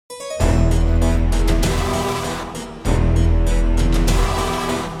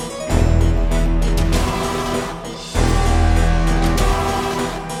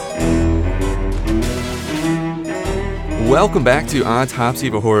Welcome back to Autopsy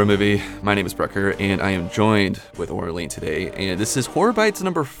of a Horror Movie. My name is Brucker, and I am joined with Orlean today. And this is Horror Bites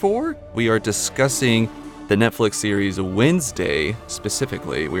number 4. We are discussing the Netflix series Wednesday.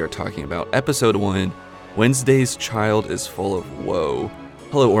 Specifically, we are talking about episode 1, Wednesday's Child is Full of Woe.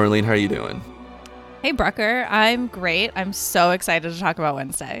 Hello, Orlean. How are you doing? Hey, Brucker. I'm great. I'm so excited to talk about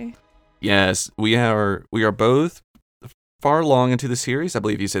Wednesday. Yes, we are both far along into the series. I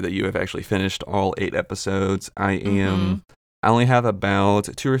believe you said that you have actually finished all 8 episodes. I only have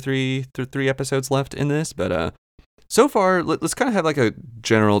about 2 or 3 episodes left in this, but so far, let's kind of have like a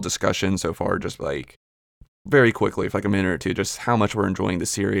general discussion so far, just like very quickly, for like a minute or two, just how much we're enjoying the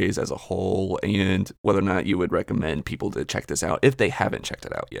series as a whole and whether or not you would recommend people to check this out if they haven't checked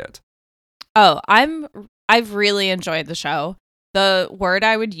it out yet. Oh, I've really enjoyed the show. The word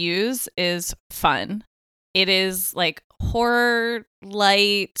I would use is fun. It is like horror,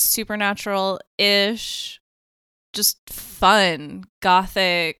 light, supernatural-ish, just fun,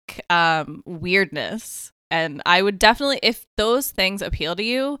 gothic, weirdness. And I would definitely, if those things appeal to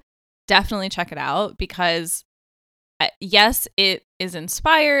you, definitely check it out because, yes, it is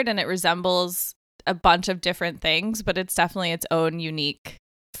inspired and it resembles a bunch of different things, but it's definitely its own unique,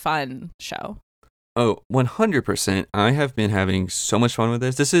 fun show. Oh, 100%. I have been having so much fun with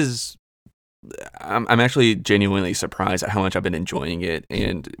this. I'm actually genuinely surprised at how much I've been enjoying it.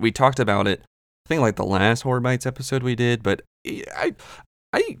 And we talked about it, I think like the last Horror Bites episode we did, but I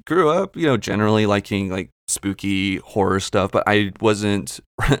grew up, generally liking like spooky horror stuff, but I wasn't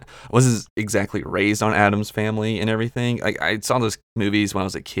exactly raised on Addams Family and everything. Like I saw those movies when I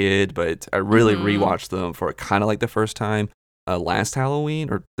was a kid, but I really rewatched them for kind of like the first time last Halloween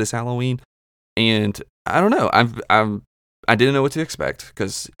or this Halloween. And I don't know, I didn't know what to expect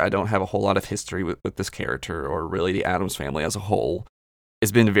because I don't have a whole lot of history with this character or really the Addams Family as a whole.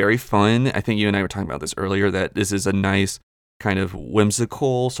 It's been very fun. I think you and I were talking about this earlier, that this is a nice kind of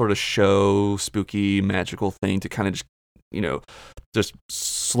whimsical sort of show, spooky, magical thing to kind of just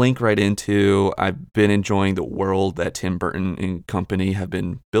slink right into. I've been enjoying the world that Tim Burton and company have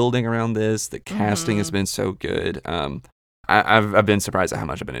been building around this. The casting has been so good. I've been surprised at how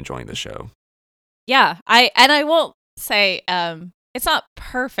much I've been enjoying this show. Yeah, I won't say it's not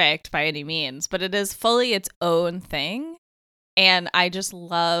perfect by any means, but it is fully its own thing, and I just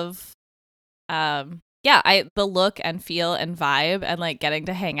love the look and feel and vibe and like getting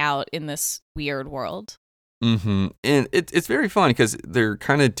to hang out in this weird world. And it's very fun because they're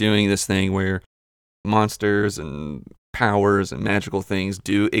kind of doing this thing where monsters and powers and magical things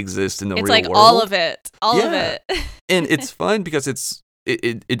do exist in the real world. It's like all of it. And it's fun because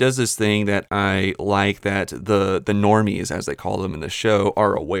it does this thing that I like, that the normies, as they call them in the show,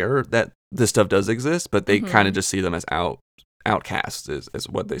 are aware that this stuff does exist, but they kind of just see them as outcasts is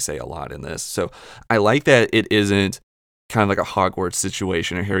what they say a lot in this. So I like that it isn't kind of like a Hogwarts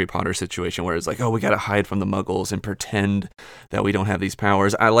situation or Harry Potter situation where it's like, oh, we got to hide from the Muggles and pretend that we don't have these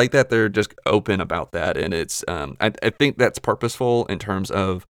powers. I like that they're just open about that. And it's, I think that's purposeful in terms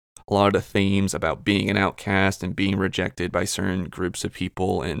of a lot of the themes about being an outcast and being rejected by certain groups of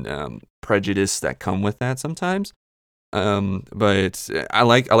people and prejudice that come with that sometimes. But I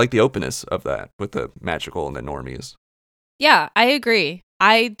like the openness of that with the magical and the normies. Yeah, I agree.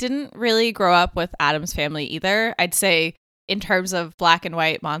 I didn't really grow up with Addams Family either. I'd say in terms of black and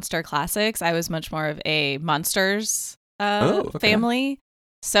white monster classics, I was much more of a Munsters family.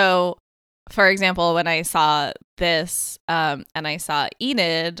 So, for example, when I saw this and I saw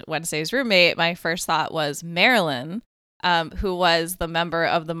Enid, Wednesday's roommate, my first thought was Marilyn, who was the member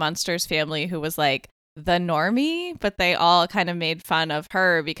of the Munsters family who was like the normie, but they all kind of made fun of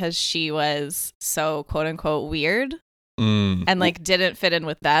her because she was so quote unquote weird. And like didn't fit in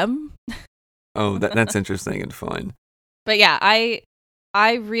with them. Oh, that's interesting and fun. But yeah, I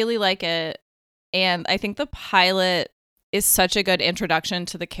really like it, and I think the pilot is such a good introduction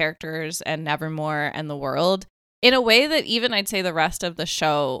to the characters and Nevermore and the world in a way that even I'd say the rest of the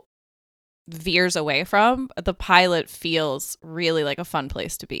show veers away from. The pilot feels really like a fun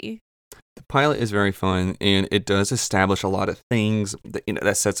place to be. The pilot is very fun, and it does establish a lot of things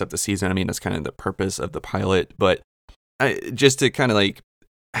that sets up the season. I mean, that's kind of the purpose of the pilot, but just to kind of like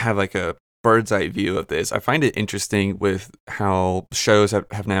have like a bird's eye view of this, I find it interesting with how shows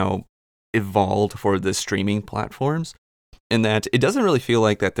have now evolved for the streaming platforms, in that it doesn't really feel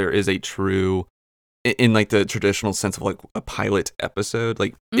like that there is a true, in like the traditional sense of like a pilot episode.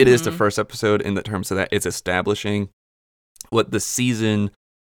 Like it is the first episode in the terms of that it's establishing what the season,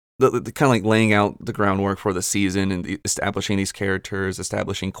 the kind of like laying out the groundwork for the season and establishing these characters,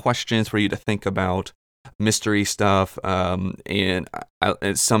 establishing questions for you to think about. mystery stuff, and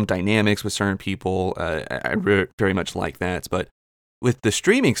some dynamics with certain people. I very much like that. But with the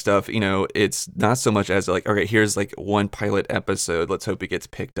streaming stuff, it's not so much as like, okay, here's like one pilot episode. Let's hope it gets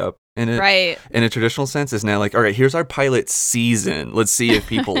picked up in it. Right. In a traditional sense, it's now like, all right, here's our pilot season. Let's see if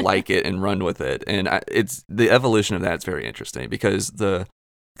people like it and run with it. And it's the evolution of that's very interesting because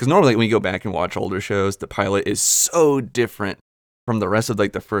normally when you go back and watch older shows, the pilot is so different from the rest of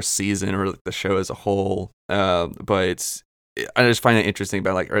like the first season or like the show as a whole. But I just find it interesting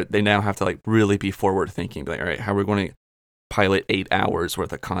about like, they now have to like really be forward thinking, like, all right, how are we going to pilot 8 hours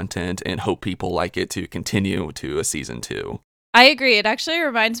worth of content and hope people like it to continue to a season 2. I agree. It actually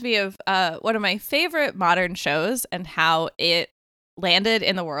reminds me of one of my favorite modern shows and how it landed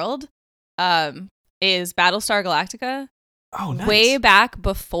in the world is Battlestar Galactica. Oh, nice. Way back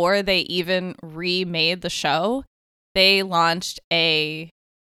before they even remade the show, they launched a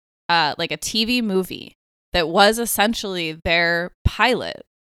TV movie that was essentially their pilot.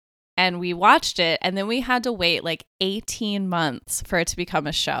 And we watched it, and then we had to wait like 18 months for it to become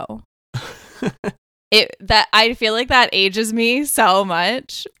a show. I feel like that ages me so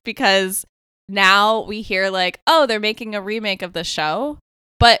much because now we hear like, oh, they're making a remake of the show,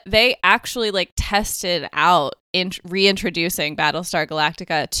 but they actually like tested out reintroducing Battlestar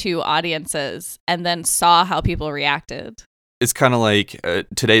Galactica to audiences and then saw how people reacted. It's kind of like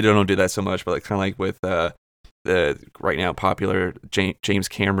today they don't do that so much, but like kind of like with the right now popular James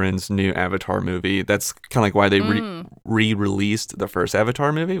Cameron's new Avatar movie. That's kind of like why they re-released the first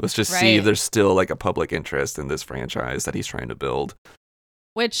Avatar movie, was just see if there's still like a public interest in this franchise that he's trying to build.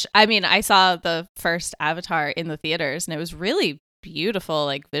 Which, I mean, I saw the first Avatar in the theaters and it was really beautiful,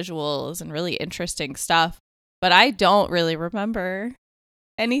 like visuals and really interesting stuff. But I don't really remember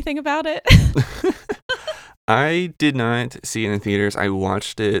anything about it. I did not see it in theaters. I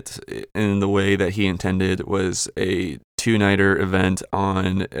watched it in the way that he intended, was a 2-nighter event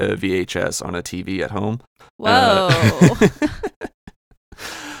on a VHS on a TV at home. Whoa.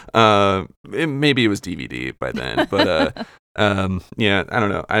 Maybe it was DVD by then, but yeah, I don't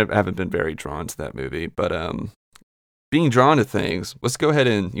know. I haven't been very drawn to that movie, but being drawn to things, let's go ahead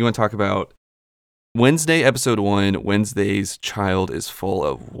and you want to talk about Wednesday episode 1, Wednesday's child is full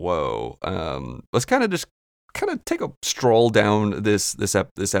of woe. Let's kind of take a stroll down this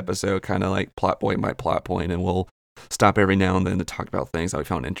episode, kind of like plot point by plot point, and we'll stop every now and then to talk about things that we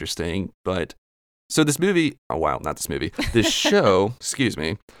found interesting. But so this show, excuse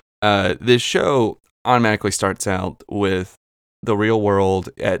me, this show automatically starts out with the real world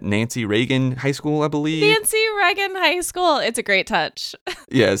at Nancy Reagan High School, I believe. Nancy Reagan High School. It's a great touch.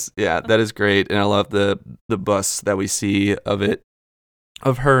 Yes, yeah, that is great, and I love the bus that we see of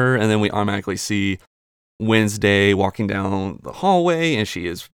her, and then we automatically see Wednesday walking down the hallway, and she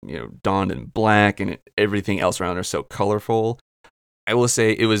is, donned in black, and everything else around her is so colorful. I will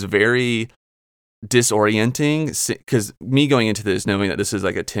say it was very disorienting because me going into this knowing that this is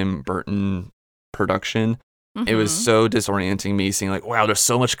like a Tim Burton production, it was so disorienting me seeing like, wow, there's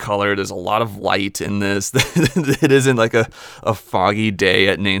so much color, there's a lot of light in this. It isn't like a foggy day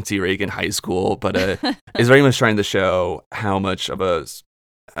at Nancy Reagan High School, but it's very much trying to show how much of a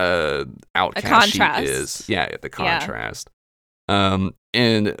outcast she is. Yeah, the contrast. Yeah.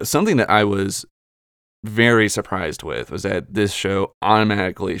 And something that I was very surprised with was that this show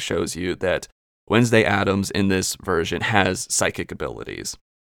automatically shows you that Wednesday Addams in this version has psychic abilities.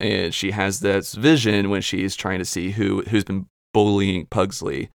 And she has this vision when she's trying to see who's been bullying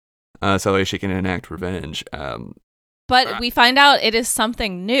Pugsley, so that she can enact revenge. But we find out it is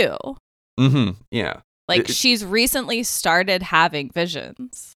something new. Mm-hmm. Yeah. Like she's recently started having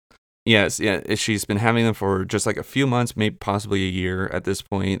visions. Yes, yeah. She's been having them for just like a few months, maybe possibly a year at this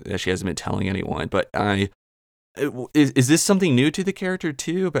point. That she hasn't been telling anyone. But is this something new to the character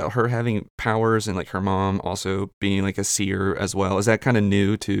too, about her having powers and like her mom also being like a seer as well? Is that kind of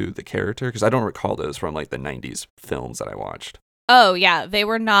new to the character? Because I don't recall those from like the 90s films that I watched. Oh yeah, they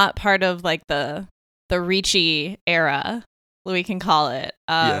were not part of like the Ricci era, we can call it.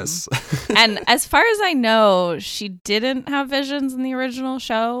 Yes. And as far as I know, she didn't have visions in the original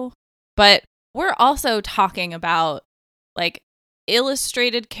show. But we're also talking about like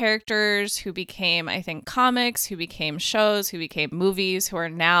illustrated characters who became, I think, comics, who became shows, who became movies, who are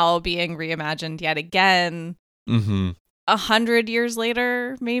now being reimagined yet again. 100 years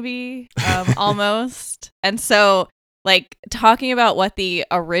later, maybe, almost. And so, like, talking about what the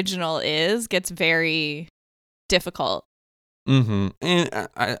original is gets very difficult. And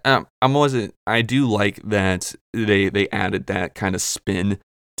I do like that they added that kind of spin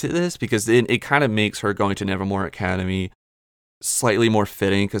to this, because it kind of makes her going to Nevermore Academy slightly more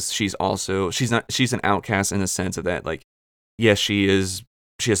fitting because she's an outcast in the sense of that, like, yes, she has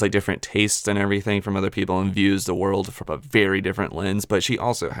like different tastes and everything from other people and views the world from a very different lens, but she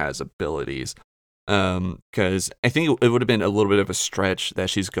also has abilities. Because I think it would have been a little bit of a stretch that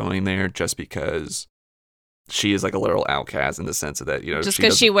she's going there just because she is like a literal outcast in the sense of that, just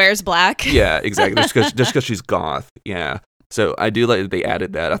because she wears black. Yeah, exactly. just because she's goth. Yeah. So I do like that they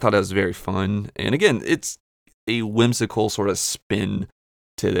added that. I thought that was very fun. And again, it's a whimsical sort of spin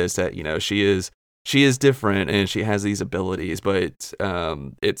to this that, she is different and she has these abilities, but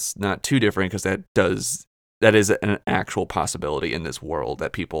it's not too different because that is an actual possibility in this world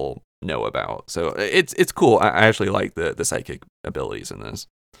that people know about. So it's cool. I actually like the psychic abilities in this.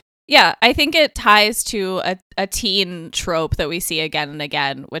 Yeah, I think it ties to a teen trope that we see again and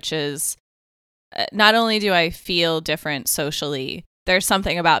again, which is not only do I feel different socially, there's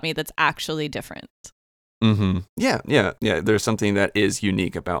something about me that's actually different. Mm-hmm. Yeah. There's something that is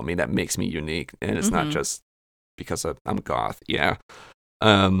unique about me that makes me unique, and it's not just because I'm goth. Yeah.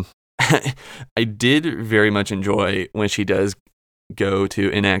 I did very much enjoy when she does go to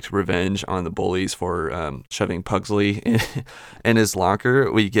enact revenge on the bullies for shoving Pugsley in his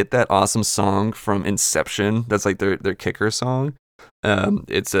locker. We get that awesome song from Inception. That's like their kicker song.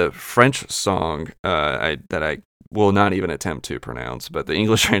 It's a French song that I will not even attempt to pronounce, but the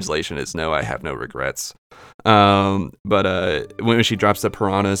English translation is "No, I have no regrets." But when she drops the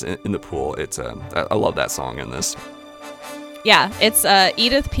piranhas in the pool, it's I love that song in this. Yeah, it's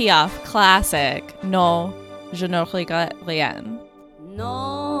Edith Piaf classic. No, je ne regrette rien.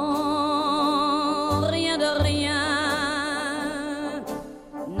 Non, rien de rien.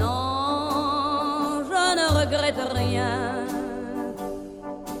 Non, je ne regrette rien.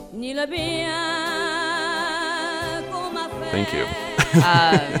 Ni le bien qu'on m'a fait. Thank you.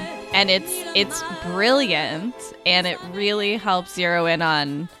 And it's brilliant, and it really helps zero in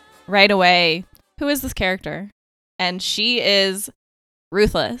on right away who is this character, and she is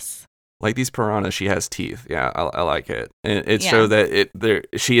ruthless. Like these piranhas, she has teeth. Yeah, I like it. And it shows that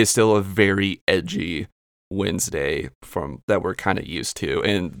she is still a very edgy Wednesday from that we're kind of used to,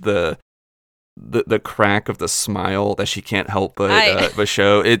 and the crack of the smile that she can't help but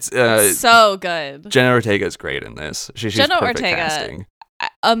show. It's so good. Jenna Ortega is great in this. She's Jenna perfect Ortega, casting.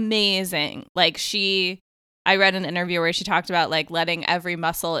 Amazing. Like I read an interview where she talked about like letting every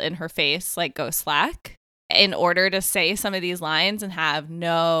muscle in her face like go slack in order to say some of these lines and have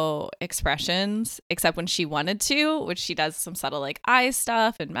no expressions except when she wanted to, which she does some subtle like eye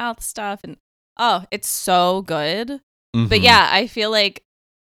stuff and mouth stuff, and it's so good. Mm-hmm. But yeah, I feel like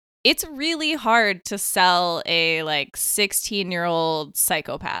it's really hard to sell a like 16-year-old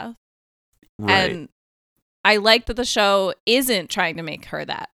psychopath. Right. And I like that the show isn't trying to make her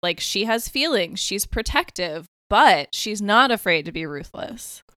that. Like, she has feelings, she's protective, but she's not afraid to be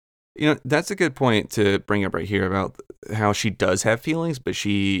ruthless. That's a good point to bring up right here about how she does have feelings, but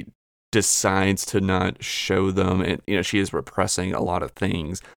she decides to not show them, and she is repressing a lot of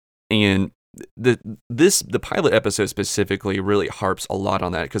things. And the pilot episode specifically really harps a lot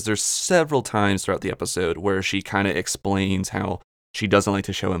on that, because there's several times throughout the episode where she kind of explains how she doesn't like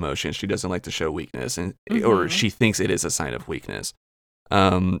to show emotion, she doesn't like to show weakness, and or she thinks it is a sign of weakness.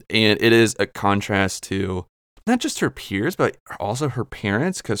 And it is a contrast to not just her peers, but also her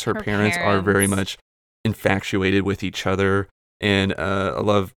parents, because her parents are very much infatuated with each other. And I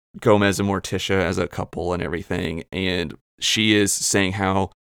love Gomez and Morticia as a couple and everything. And she is saying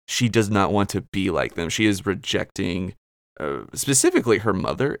how she does not want to be like them. She is rejecting specifically her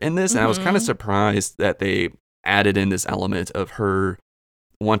mother in this. And I was kind of surprised that they added in this element of her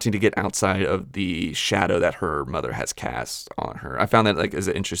wanting to get outside of the shadow that her mother has cast on her. I found that like as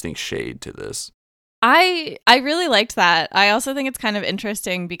an interesting shade to this. I really liked that. I also think it's kind of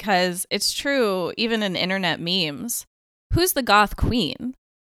interesting because it's true, even in internet memes, who's the goth queen?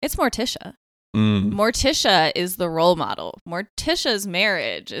 It's Morticia. Morticia is the role model. Morticia's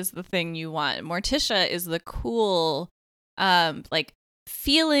marriage is the thing you want. Morticia is the cool, like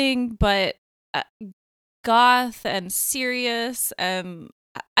feeling, but goth and serious. And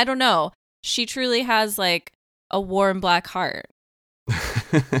I don't know. She truly has like a warm black heart.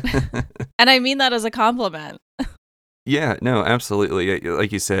 And I mean that as a compliment. Yeah, no, absolutely.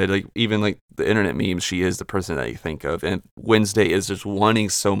 Like you said, like even like the internet memes, she is the person that you think of, and Wednesday is just wanting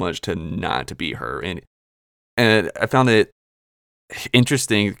so much to not to be her, and I found it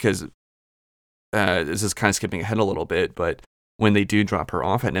interesting because this is kind of skipping ahead a little bit, but when they do drop her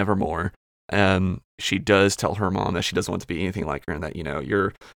off at Nevermore, she does tell her mom that she doesn't want to be anything like her, and that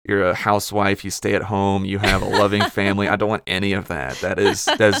you're a housewife, you stay at home, you have a loving family. I don't want any of that. That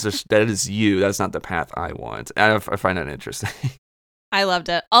is you. That's not the path I want. I find that interesting. I loved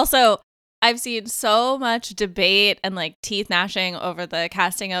it. Also, I've seen so much debate and like teeth gnashing over the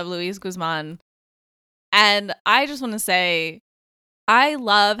casting of Luis Guzman, and I just want to say I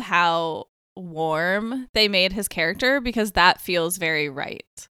love how warm they made his character, because that feels very right.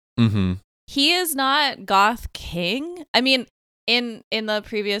 Mm-hmm. He is not goth king. I mean, in the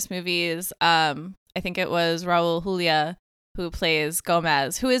previous movies, I think it was Raul Julia who plays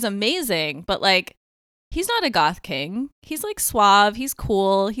Gomez, who is amazing, but like he's not a goth king. He's like suave, he's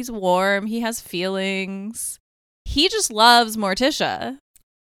cool, he's warm, he has feelings. He just loves Morticia.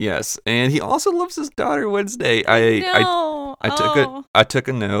 Yes, and he also loves his daughter Wednesday. I took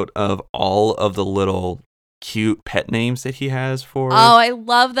a note of all of the little cute pet names that he has for. Oh, I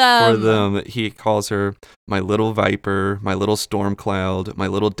love them. For them, he calls her my little viper, my little storm cloud, my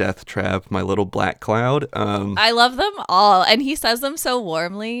little death trap, my little black cloud. I love them all, and he says them so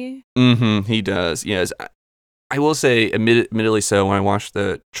warmly. He does. Yes, I will say, admittedly, so when I watched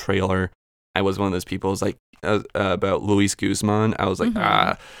the trailer, I was one of those people who's like about Luis Guzman. I was like,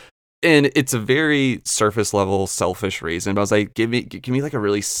 and it's a very surface level selfish reason, but I was like, give me like a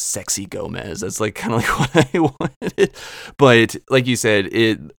really sexy Gomez. That's like kind of like what I wanted. But like you said,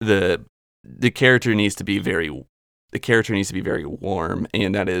 the character needs to be very warm,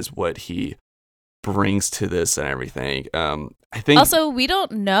 and that is what he brings to this and everything. I think also we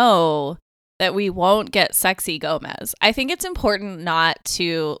don't know that we won't get sexy Gomez. I think it's important not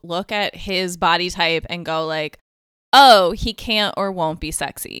to look at his body type and go like, oh, he can't or won't be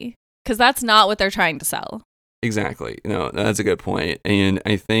sexy. Because that's not what they're trying to sell. Exactly. No, that's a good point. And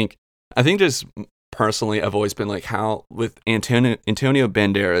I think just personally, I've always been like, how with Antonio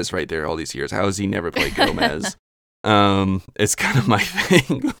Banderas right there all these years, how has he never played Gomez? It's kind of my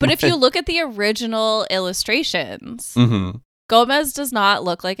thing. But if you look at the original illustrations, Gomez does not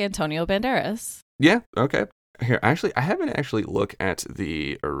look like Antonio Banderas. Yeah. Okay. Here, actually, I haven't actually looked at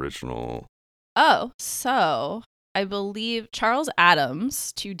the original. Oh, so I believe Charles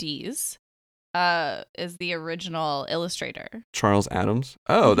Adams, 2 Ds, is the original illustrator. Charles Adams?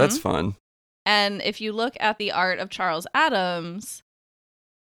 Oh, that's fun. And if you look at the art of Charles Adams,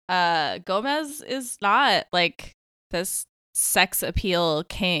 Gomez is not like this sex appeal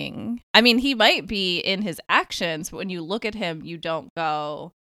king. I mean, he might be in his actions, but when you look at him, you don't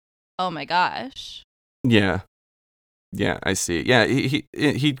go, oh my gosh. Yeah, I see. Yeah, he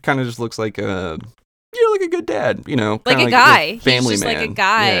kind of just looks like a like a good dad, like a guy. Family He's just man. like a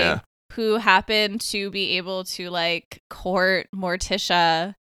guy Yeah. who happened to be able to like court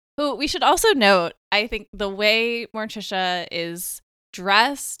Morticia, who we should also note, I think the way Morticia is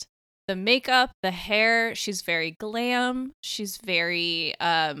dressed, the makeup, the hair, she's very glam. She's very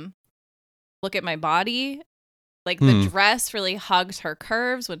look at my body. Like the dress really hugs her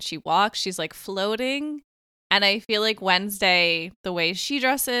curves when she walks. She's like floating. And I feel like Wednesday, the way she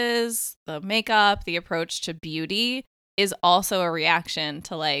dresses, the makeup, the approach to beauty is also a reaction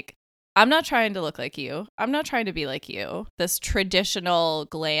to like, I'm not trying to look like you. I'm not trying to be like you. This traditional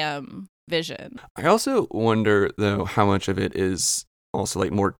glam vision. I also wonder, though, how much of it is also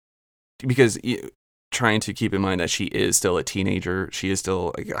like more because trying to keep in mind that she is still a teenager. She is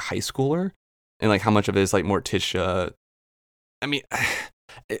still like a high schooler. And like how much of it is like Morticia. I mean,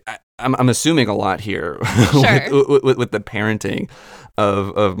 I'm assuming a lot here with the parenting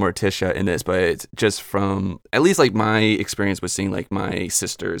of Morticia in this, but it's just from at least like my experience with seeing like my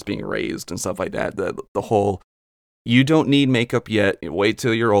sisters being raised and stuff like that. The whole you don't need makeup yet. Wait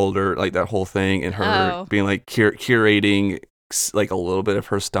till you're older, like that whole thing, and her being like curating like a little bit of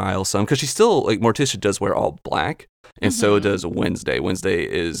her style, some because she's still like Morticia does wear all black, and so does Wednesday. Wednesday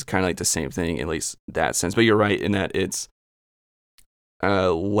is kind of like the same thing, at least that sense. But you're right in that it's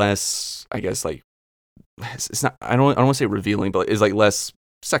less, I guess, like it's not. I don't want to say revealing, but it's like less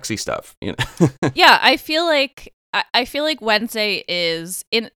sexy stuff. Yeah, I feel like Wednesday is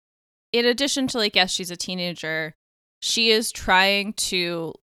in addition to like, yes, she's a teenager. She is trying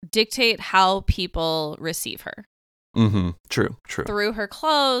to dictate how people receive her. True. Through her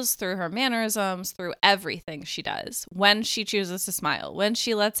clothes, through her mannerisms, through everything she does. When she chooses to smile, when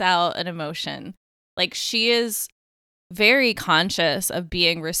she lets out an emotion, like she is very conscious of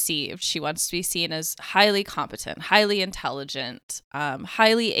being received. She wants to be seen as highly competent, highly intelligent,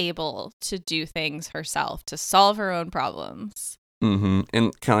 highly able to do things herself, to solve her own problems. And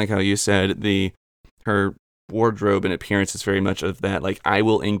kind of like how you said, her wardrobe and appearance is very much of that, like, I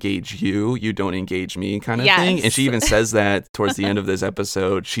will engage you, you don't engage me kind of thing. And she even says that towards the end of this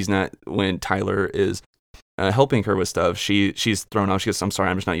episode. She's not, when Tyler is helping her with stuff, she's thrown off. She goes, I'm sorry,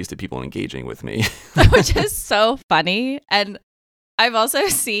 I'm just not used to people engaging with me. Which is so funny. And I've also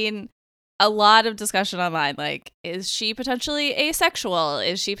seen a lot of discussion online, like, is she potentially asexual?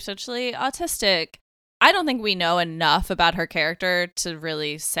 Is she potentially autistic? I don't think we know enough about her character to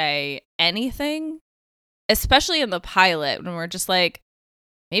really say anything, especially in the pilot when we're just like,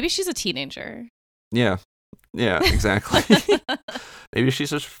 maybe she's a teenager. Yeah, exactly. Maybe she's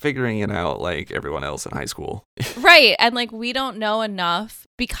just figuring it out like everyone else in high school. Right. And like, we don't know enough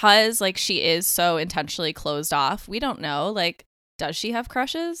because like she is so intentionally closed off. We don't know, like, does she have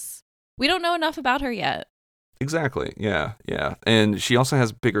crushes? We don't know enough about her yet. Exactly. Yeah. And she also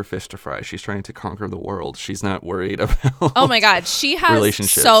has bigger fish to fry. She's trying to conquer the world. She's not worried about Oh my God. She has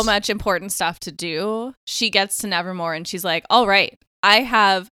relationships. So much important stuff to do. She gets to Nevermore and she's like, all right, I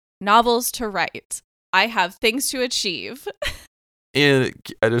have novels to write. I have things to achieve. And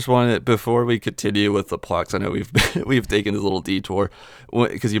I just wanted, before we continue with the plots, I know we've taken this little detour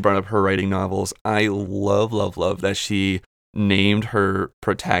because you brought up her writing novels. I love that she named her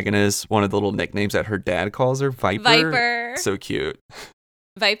protagonist one of the little nicknames that her dad calls her, Viper. So cute.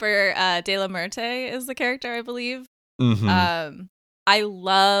 Viper de la Muerte is the character, I believe. Mm-hmm. I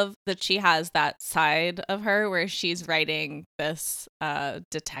love that she has that side of her where she's writing this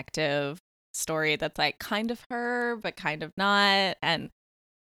detective story that's like kind of her but kind of not, and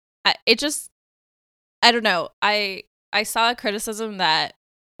I don't know. I saw a criticism that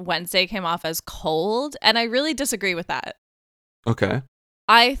Wednesday came off as cold, and I really disagree with that. Okay.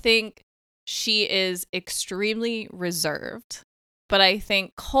 I think she is extremely reserved, but I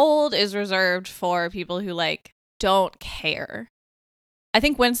think cold is reserved for people who like don't care. I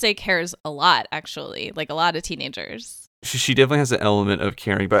think Wednesday cares a lot, actually, like a lot of teenagers. She definitely has an element of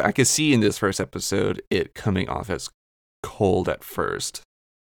caring, but I could see in this first episode it coming off as cold at first.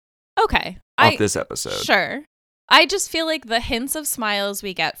 Okay. Off this episode. Sure. I just feel like the hints of smiles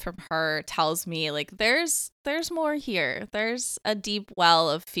we get from her tells me like there's more here. There's a deep well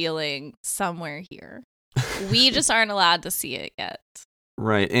of feeling somewhere here. We just aren't allowed to see it yet.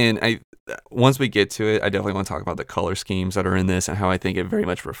 Right. And once we get to it, I definitely want to talk about the color schemes that are in this and how I think it very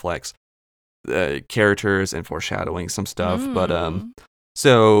much reflects characters and foreshadowing some stuff. But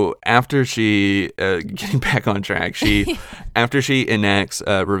so after she getting back on track, after she enacts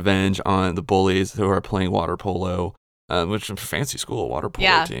revenge on the bullies who are playing water polo, which is a fancy school water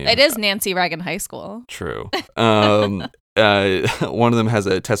polo team. It is Nancy Reagan High School. True. One of them has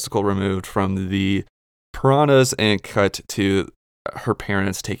a testicle removed from the piranhas and cut to her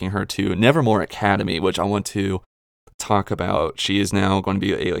parents taking her to Nevermore Academy, which I want to talk about. She is now going to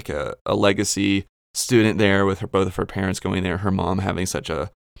be a legacy student there with both of her parents going there, her mom having such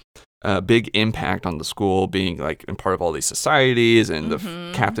a big impact on the school, being like in part of all these societies and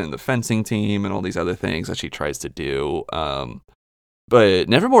the captain of the fencing team and all these other things that she tries to do. But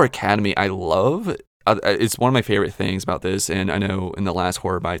Nevermore Academy, I love. It's one of my favorite things about this, and I know in the last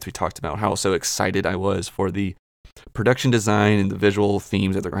Horror Bites we talked about how so excited I was for the production design and the visual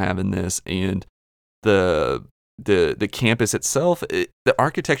themes that they're going to have in this, and the campus itself. The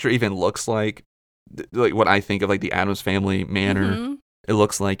architecture even looks like what I think of like the Addams Family manor. It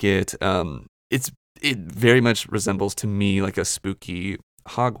looks like it. It very much resembles to me like a spooky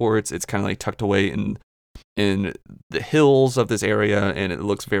Hogwarts. It's kind of like tucked away in the hills of this area, and it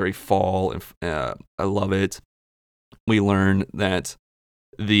looks very fall. And I love it. We learn that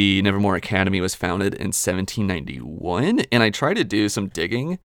the Nevermore Academy was founded in 1791, and I tried to do some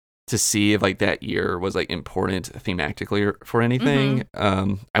digging to see if like that year was like important thematically for anything.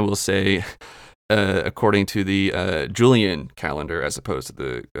 I will say, according to the Julian calendar, as opposed to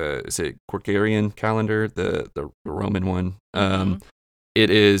the is it Gregorian calendar, the Roman one, it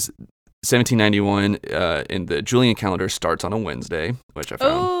is 1791, and the Julian calendar starts on a Wednesday, which I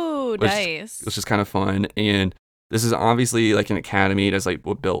found. Oh, nice. Which is kind of fun, and this is obviously like an academy that's like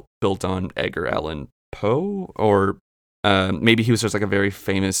built on Edgar Allan Poe, or maybe he was just like a very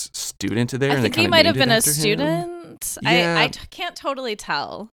famous student there. I think he might have been a student. Yeah. I can't totally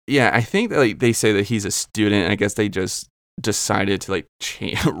tell. Yeah, I think that like they say that he's a student. I guess they just decided to like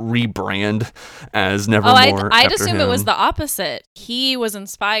rebrand as Nevermore. I'd assume it was the opposite. He was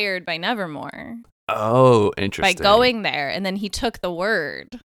inspired by Nevermore. Oh, interesting. By going there, and then he took the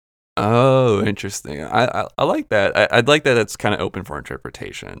word. Oh, interesting. I like that. I'd like that it's kind of open for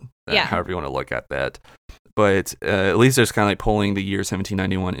interpretation. However you want to look at that. But at least there's kind of like pulling the year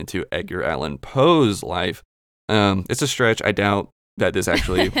 1791 into Edgar Allan Poe's life. It's a stretch. I doubt that this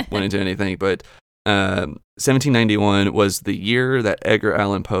actually went into anything. But 1791 was the year that Edgar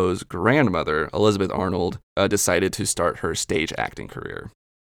Allan Poe's grandmother, Elizabeth Arnold, decided to start her stage acting career.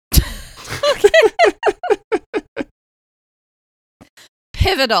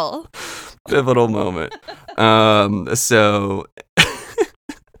 Pivotal moment. So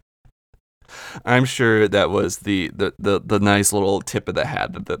I'm sure that was the nice little tip of the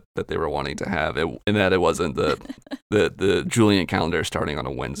hat that they were wanting to have, and that it wasn't the Julian calendar starting on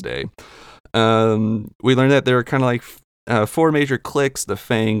a Wednesday. We learned that there were kind of like four major cliques: the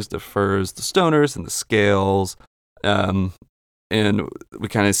Fangs, the Furs, the Stoners, and the Scales. And we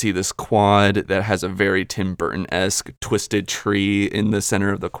kind of see this quad that has a very Tim Burton-esque twisted tree in the center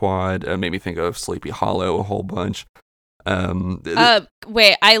of the quad. Made me think of Sleepy Hollow a whole bunch.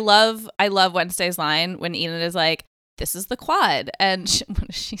 Wait, I love Wednesday's line when Enid is like, "This is the quad," and what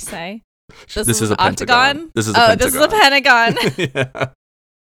does she say? This is a octagon. Pentagon. This is a pentagon. This is a pentagon.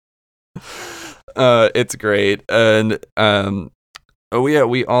 Yeah. It's great, and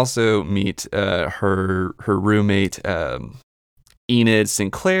we also meet her roommate, Enid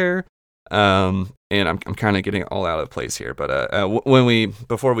Sinclair, and I'm kind of getting all out of place here, but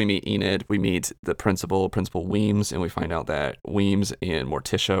before we meet Enid, we meet the Principal Weems, and we find out that Weems and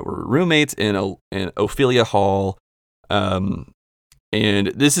Morticia were roommates in Ophelia Hall, and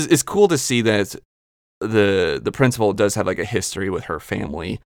it's cool to see that the principal does have like a history with her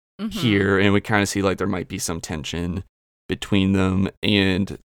family here, and we kind of see like there might be some tension between them,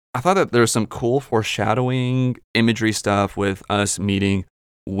 and I thought that there was some cool foreshadowing imagery stuff with us meeting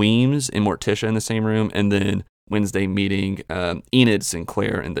Weems and Morticia in the same room, and then Wednesday meeting Enid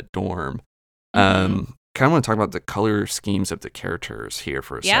Sinclair in the dorm. Kind of want to talk about the color schemes of the characters here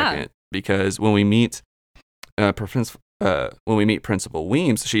for a second, because when we meet Principal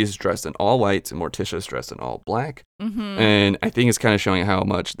Weems, she's dressed in all white and Morticia's dressed in all black, and I think it's kind of showing how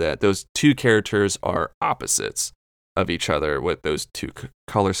much that those two characters are opposites of each other with those two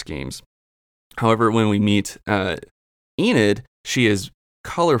color schemes. However, when we meet Enid, she is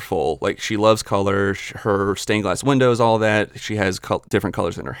colorful. Like, she loves color. Her stained glass windows, all that. She has different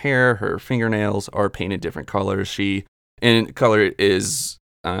colors in her hair. Her fingernails are painted different colors. And color is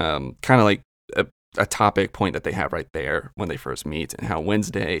kind of like a topic point that they have right there when they first meet, and how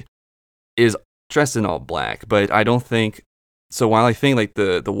Wednesday is dressed in all black. But I don't think so. While I think like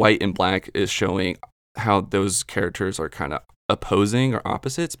the white and black is showing how those characters are kind of opposing or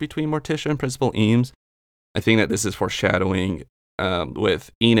opposites between Morticia and Principal Eames, I think that this is foreshadowing,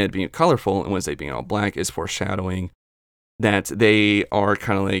 with Enid being colorful and Wednesday being all black, is foreshadowing that they are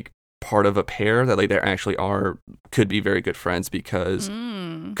kind of like part of a pair, that like they actually could be very good friends, because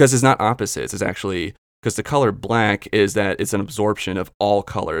it's not opposites. It's actually, because the color black is that it's an absorption of all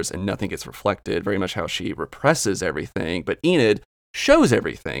colors and nothing gets reflected, very much how she represses everything. But Enid shows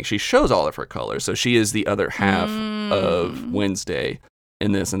everything. She shows all of her colors. So she is the other half of Wednesday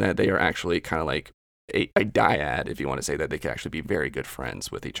in this, and that they are actually kind of like a dyad, if you want to say that. They can actually be very good friends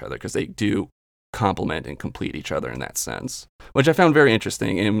with each other, because they do complement and complete each other in that sense, which I found very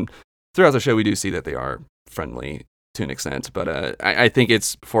interesting. And throughout the show, we do see that they are friendly to an extent, but I think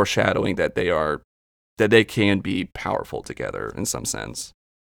it's foreshadowing that they can be powerful together in some sense.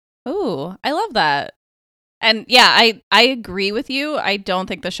 Ooh, I love that. And yeah, I agree with you. I don't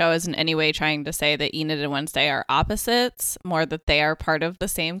think the show is in any way trying to say that Enid and Wednesday are opposites, more that they are part of the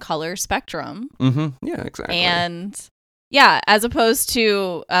same color spectrum. Yeah, exactly. And yeah, as opposed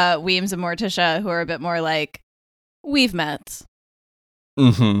to Weems and Morticia, who are a bit more like, we've met.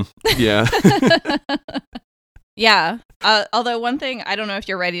 Yeah. Yeah. Although one thing, I don't know if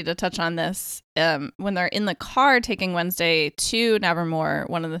you're ready to touch on this, when they're in the car taking Wednesday to Nevermore,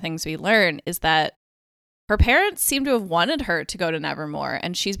 one of the things we learn is that her parents seem to have wanted her to go to Nevermore,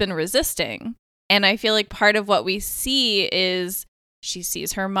 and she's been resisting. And I feel like part of what we see is she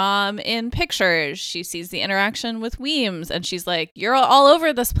sees her mom in pictures. She sees the interaction with Weems, and she's like, you're all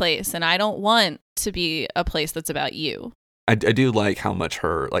over this place, and I don't want to be a place that's about you. I do like how much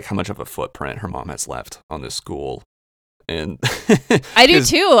of a footprint her mom has left on this school. And I do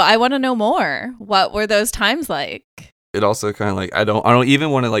too. I want to know more. What were those times like? It also kind of like, I don't even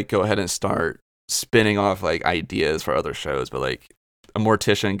want to like go ahead and start spinning off like ideas for other shows, but like a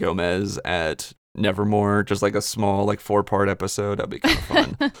Morticia and Gomez at Nevermore, just like a small like 4-part episode, that'd be kind of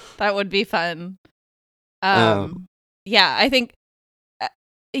fun. That would be fun. Yeah, I think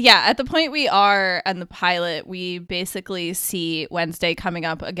at the point we are in the pilot, we basically see Wednesday coming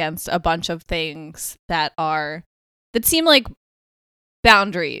up against a bunch of things that seem like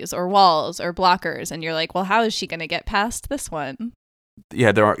boundaries or walls or blockers, and you're like, well, how is she going to get past this one?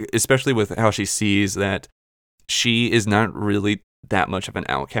 Yeah, there are, especially with how she sees that she is not really that much of an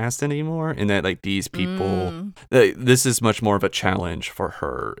outcast anymore, and that like these people, this is much more of a challenge for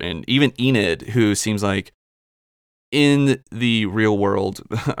her. And even Enid, who seems like in the real world,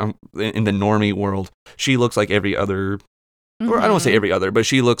 in the normie world, she looks like every other, or I don't want to say every other, but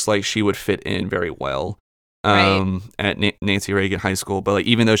she looks like she would fit in very well at Nancy Reagan High School. But like,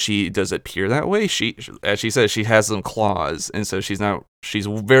 even though she does appear that way, she, as she says, she has some claws, and so she's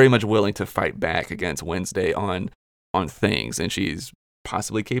very much willing to fight back against Wednesday on things, and she's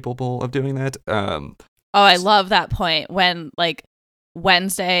possibly capable of doing that. I love that point when like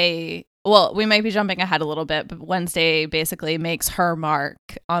Wednesday, well, we might be jumping ahead a little bit, but Wednesday basically makes her mark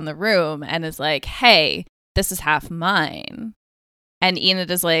on the room and is like, hey, this is half mine. And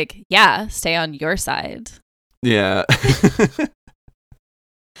Enid is like, yeah, stay on your side. Yeah.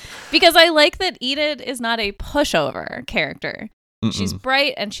 Because I like that Enid is not a pushover character. Mm-mm. She's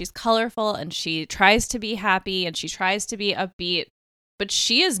bright and she's colorful and she tries to be happy and she tries to be upbeat, but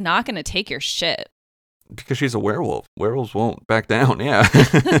she is not going to take your shit. Because she's a werewolf. Werewolves won't back down, yeah.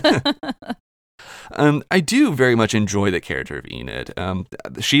 I do very much enjoy the character of Enid.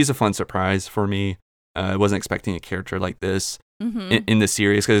 She's a fun surprise for me. I wasn't expecting a character like this in the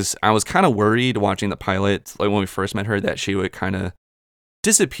series, because I was kind of worried watching the pilot, like when we first met her, that she would kind of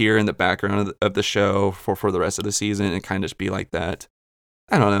disappear in the background of the show for the rest of the season and kind of just be like that,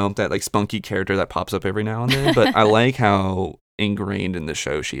 I don't know, that like spunky character that pops up every now and then. But I like how ingrained in the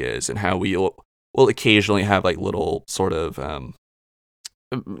show she is, and how we'll occasionally have like little sort of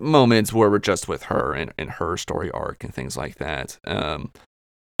moments where we're just with her and her story arc and things like that.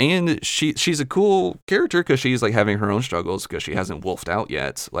 And she's a cool character because she's like having her own struggles because she hasn't wolfed out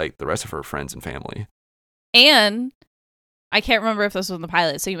yet like the rest of her friends and family. And I can't remember if this was in the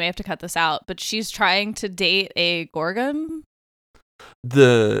pilot, so you may have to cut this out, but she's trying to date a Gorgon?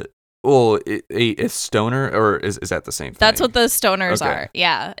 A stoner, or is that the same thing? That's what the stoners are.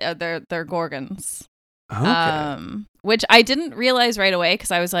 Yeah, they're Gorgons. Okay. Which I didn't realize right away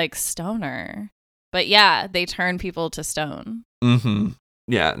because I was like, stoner. But yeah, they turn people to stone. Mm-hmm.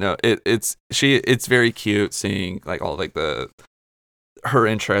 Yeah, no, it's very cute seeing like all like her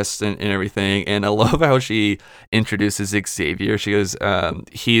interests and everything. And I love how she introduces Xavier. She goes,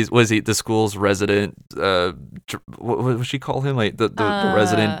 he the school's resident, what would she call him? Like the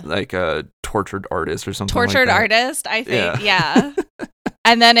resident, like tortured artist or something. Tortured like artist, I think. Yeah.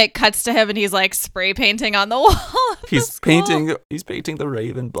 And then it cuts to him and he's like spray painting on the wall. He's painting the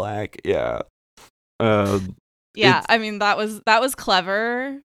Raven black. Yeah. Yeah, I mean that was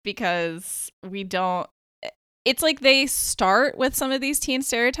clever because we don't. It's like they start with some of these teen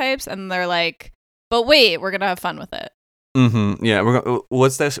stereotypes and they're like, but wait, we're gonna have fun with it. Mm-hmm. Yeah,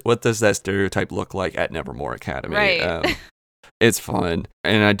 what does that stereotype look like at Nevermore Academy? Right. It's fun,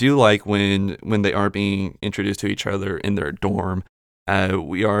 and I do like when they are being introduced to each other in their dorm.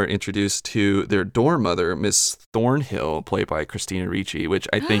 We are introduced to their dorm mother, Miss Thornhill, played by Christina Ricci, which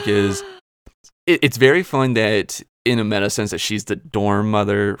I think is. It's very fun that, in a meta sense, that she's the dorm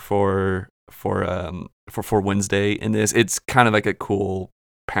mother for Wednesday in this. It's kind of like a cool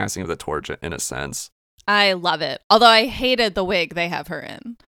passing of the torch in a sense. I love it. Although I hated the wig they have her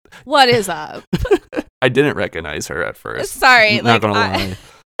in. What is up? I didn't recognize her at first. Sorry. Not gonna lie.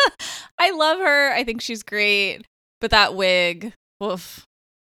 I love her. I think she's great. But that wig, oof.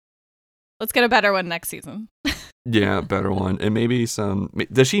 Let's get a better one next season. Yeah, better one. And maybe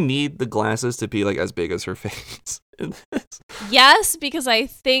does she need the glasses to be like as big as her face in this? Yes, because I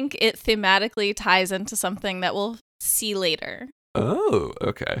think it thematically ties into something that we'll see later. Oh,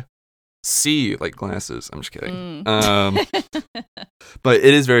 okay. See, like glasses. I'm just kidding. But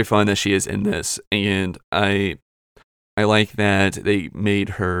it is very fun that she is in this, and I like that they made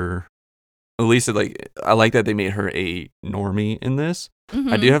her. At least I like that they made her a normie in this.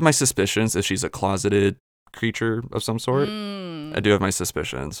 Mm-hmm. I do have my suspicions that she's a closeted creature of some sort. I do have my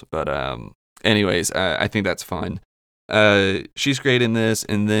suspicions, but anyways, I think that's fun. She's great in this,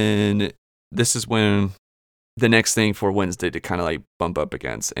 and then this is when the next thing for Wednesday to kind of like bump up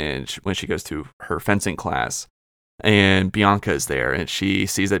against, and when she goes to her fencing class, and Bianca is there, and she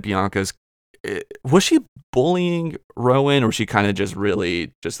sees that Bianca's was she bullying Rowan, or was she kind of just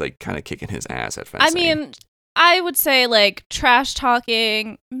really just like kind of kicking his ass at fencing? I mean, I would say like trash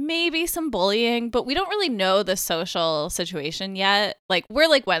talking, maybe some bullying, but we don't really know the social situation yet. Like we're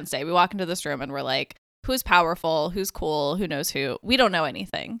like Wednesday. We walk into this room and we're like, who's powerful? Who's cool? Who knows who? We don't know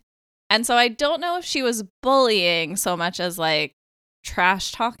anything. And so I don't know if she was bullying so much as like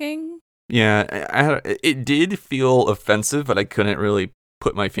trash talking. Yeah, it did feel offensive, but I couldn't really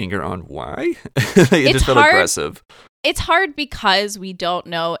put my finger on why. It just felt aggressive. It's hard because we don't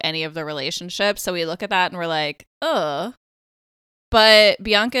know any of the relationships, so we look at that and we're like, ugh. But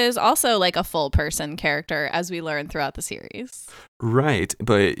Bianca is also like a full person character, as we learn throughout the series. Right,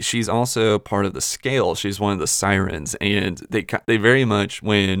 but she's also part of the scale. She's one of the sirens, and they very much,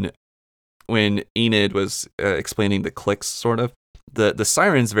 when Enid was explaining the cliques, sort of, the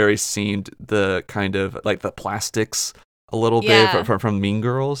sirens very seemed the kind of like the plastics a little bit from Mean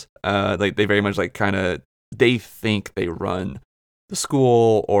Girls. Like they very much like kind of, they think they run the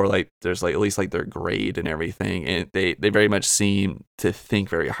school, or like there's like at least like their grade and everything, and they very much seem to think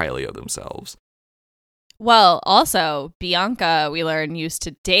very highly of themselves. Well, also Bianca, we learn, used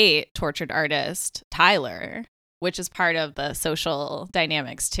to date tortured artist Tyler, which is part of the social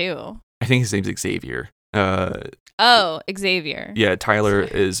dynamics too. I think his name's Xavier. Xavier. Yeah, Tyler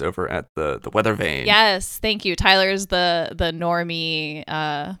is over at the Weather Vane. Yes, thank you. Tyler's the normie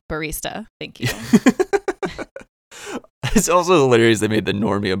barista. Thank you. It's also hilarious they made the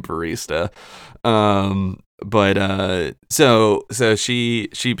normie a barista. So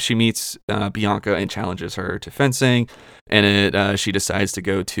she meets Bianca and challenges her to fencing, and she decides to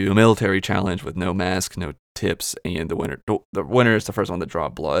go to a military challenge with no mask, no tips, and the winner is the first one to draw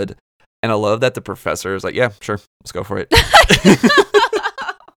blood. And I love that the professor is like, yeah, sure, let's go for it.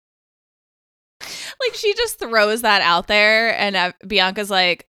 Like, she just throws that out there, and Bianca's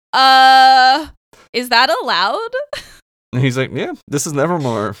like, is that allowed? And he's like, yeah, this is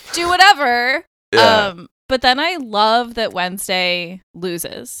Nevermore. Do whatever. Yeah. But then I love that Wednesday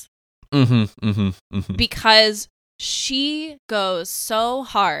loses. Mm-hmm. Because she goes so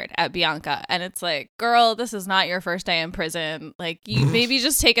hard at Bianca, and it's like, girl, this is not your first day in prison. Like, you maybe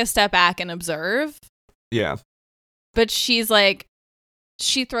just take a step back and observe. Yeah. But she's like,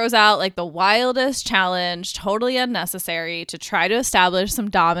 she throws out like the wildest challenge, totally unnecessary, to try to establish some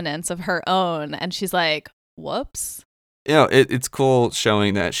dominance of her own. And she's like, whoops. You know, it's cool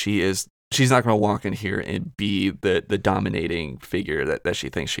showing that she's not going to walk in here and be the dominating figure that she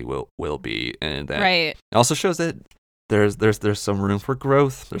thinks she will be. And that right. It also shows that there's some room for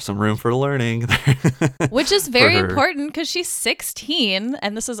growth. There's some room for learning. Which is very important because she's 16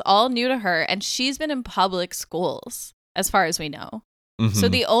 and this is all new to her. And she's been in public schools, as far as we know. Mm-hmm. So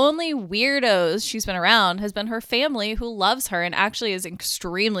the only weirdos she's been around has been her family, who loves her and actually is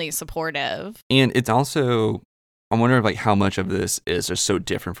extremely supportive. And it's also, I wonder like how much of this is just so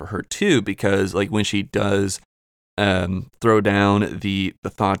different for her too, because like when she does throw down the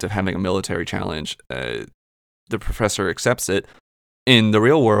thought of having a military challenge, the professor accepts it. In the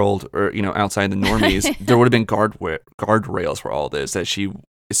real world, or outside the normies, there would have been guardrails for all this.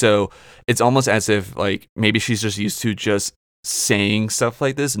 So it's almost as if like maybe she's just used to just saying stuff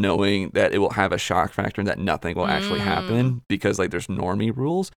like this, knowing that it will have a shock factor and that nothing will actually happen because like there's normie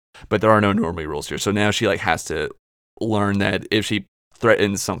rules, but there are no normie rules here. So now she like has to learn that if she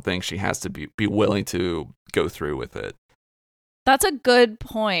threatens something, she has to be willing to go through with it. That's a good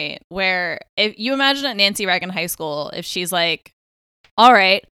point, where if you imagine at Nancy Reagan High School, if she's like, all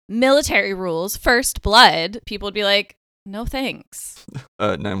right, military rules, first blood, people would be like, no thanks.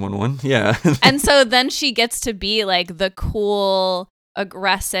 911, yeah. And so then she gets to be like the cool,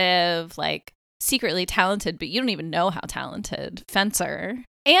 aggressive, like secretly talented, but you don't even know how talented fencer.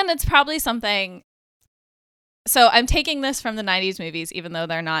 And it's probably something. So I'm taking this from the 90s movies, even though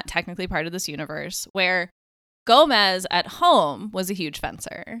they're not technically part of this universe, where Gomez at home was a huge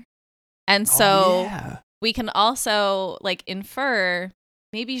fencer. And so we can also like infer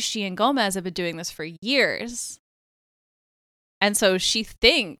maybe she and Gomez have been doing this for years. And so she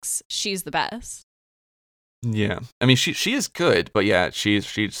thinks she's the best. Yeah. I mean, she is good, but yeah, she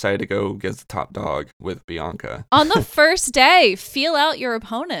decided to go against the top dog with Bianca. On the first day, feel out your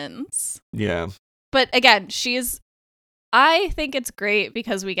opponents. Yeah. But again, I think it's great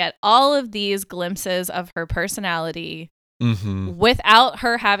because we get all of these glimpses of her personality without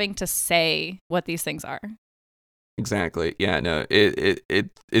her having to say what these things are. Exactly. Yeah, no,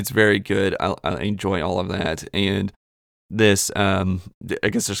 it's very good. I enjoy all of that. And this, I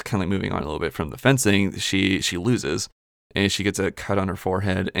guess just kind of like moving on a little bit from the fencing, she loses and she gets a cut on her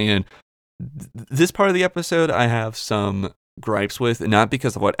forehead. And this part of the episode I have some gripes with, not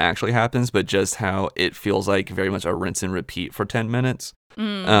because of what actually happens, but just how it feels like very much a rinse and repeat for 10 minutes.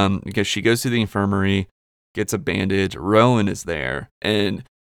 Because she goes to the infirmary, gets a bandage, Rowan is there, and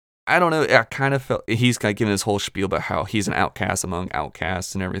I don't know, I kind of felt he's kind of giving this whole spiel about how he's an outcast among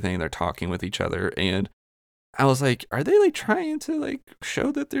outcasts and everything. They're talking with each other, and I was like, are they like trying to like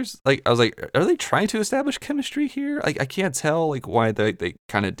show that there's like, I was like, are they trying to establish chemistry here? Like, I can't tell like why they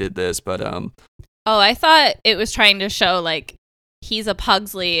kind of did this, but Oh, I thought it was trying to show like he's a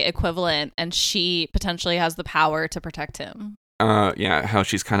Pugsley equivalent and she potentially has the power to protect him. Yeah, how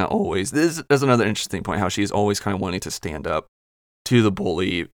she's kind of always, there's another interesting point, how she's always kind of wanting to stand up to the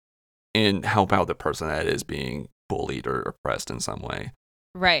bully and help out the person that is being bullied or oppressed in some way.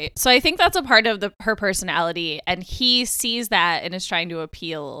 Right. So I think that's a part of her personality, and he sees that and is trying to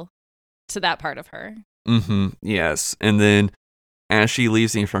appeal to that part of her. Mm-hmm. Yes. And then as she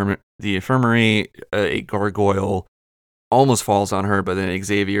leaves the infirmary, a gargoyle almost falls on her, but then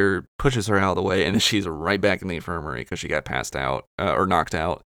Xavier pushes her out of the way, and then she's right back in the infirmary because she got passed out or knocked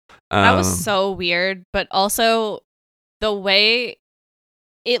out. That was so weird, but also the way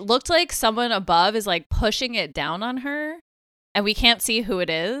it looked like someone above is like pushing it down on her, and we can't see who it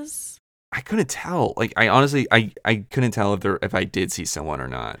is. I couldn't tell. Like, I honestly, I couldn't tell if I did see someone or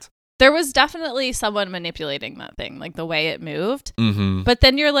not. There was definitely someone manipulating that thing, like the way it moved. Mm-hmm. But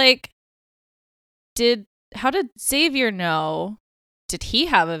then you're like, how did Xavier know? Did he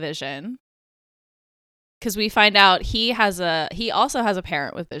have a vision? Because we find out he also has a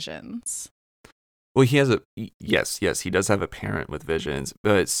parent with visions. Well, he does have a parent with visions,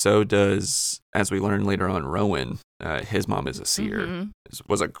 but so does, as we learn later on, Rowan. His mom is a seer,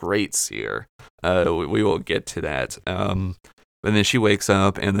 was a great seer. We will get to that. And then she wakes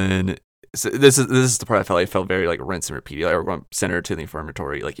up, and then this is the part I felt very like rinse and repeat. Like, we're going to send her to the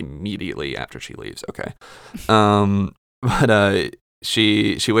infirmary like immediately after she leaves. Okay, but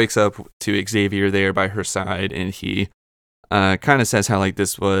she wakes up to Xavier there by her side, and he kind of says how like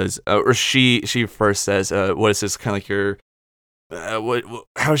this was, or she first says, "What is this kind of like your?"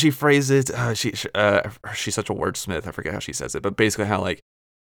 How she phrased it? She's such a wordsmith. I forget how she says it, but basically how like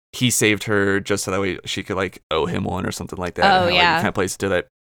he saved her just so that way she could like owe him one or something like that. Oh, and how, yeah. Like, kind of plays to that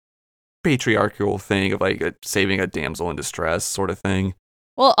patriarchal thing of like saving a damsel in distress sort of thing.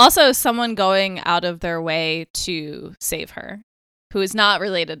 Well, also someone going out of their way to save her, who is not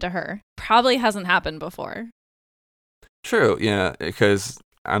related to her, probably hasn't happened before. True, yeah, because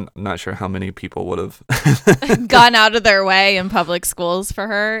I'm not sure how many people would have gone out of their way in public schools for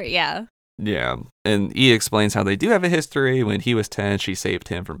her. Yeah. Yeah, and he explains how they do have a history. When he was 10, she saved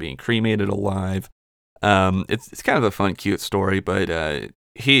him from being cremated alive. It's kind of a fun, cute story, but I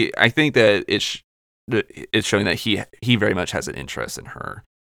think that it's showing that he very much has an interest in her.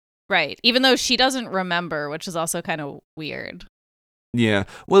 Right, even though she doesn't remember, which is also kind of weird. Yeah,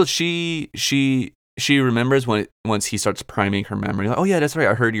 well, she remembers once he starts priming her memory. Like, oh yeah, that's right.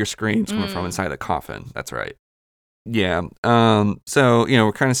 I heard your screams coming from inside the coffin. That's right. Yeah. So,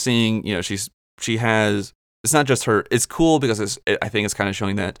 we're kind of seeing, she has, it's not just her, it's cool because I think it's kind of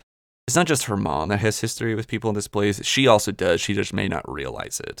showing that it's not just her mom that has history with people in this place. She also does. She just may not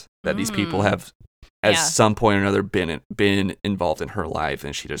realize it, that these people have at some point or another been involved in her life,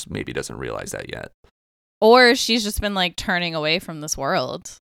 and she just maybe doesn't realize that yet. Or she's just been like turning away from this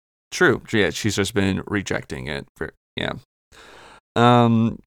world. True. Yeah. She's just been rejecting it. Yeah.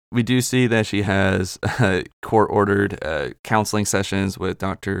 We do see that she has court-ordered counseling sessions with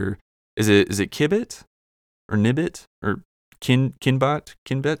Dr. Is it Kibbet or Nibbit or Kinbot?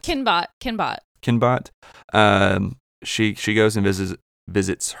 Kinbot. She goes and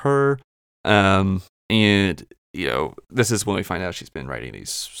visits her, and this is when we find out she's been writing these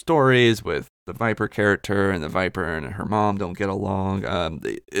stories with the Viper character, and the Viper and her mom don't get along.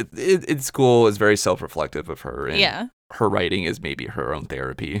 It's cool. It's very self-reflective of her. And her writing is maybe her own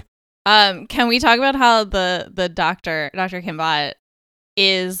therapy. Can we talk about how the Dr. Kinbot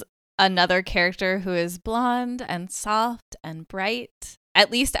is another character who is blonde and soft and bright?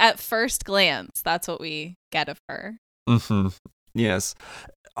 At least at first glance, that's what we get of her. Mm-hmm. Yes.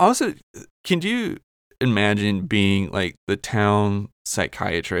 Also, can you imagine being like the town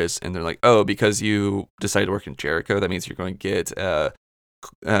psychiatrist, and they're like, oh, because you decided to work in Jericho, that means you're going to get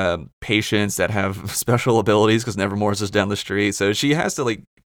patients that have special abilities because Nevermore's just down the street. So she has to like,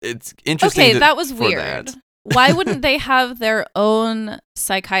 it's interesting. Okay, that was weird. Why wouldn't they have their own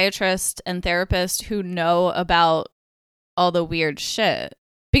psychiatrist and therapist who know about all the weird shit?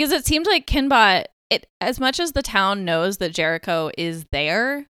 Because it seemed like Kinbot, as much as the town knows that Jericho is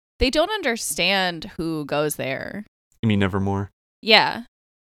there, they don't understand who goes there. You mean Nevermore? Yeah.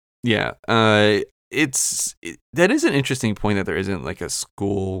 Yeah. That is an interesting point that there isn't like a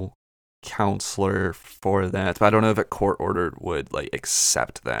school counselor for that, but I don't know if a court order would like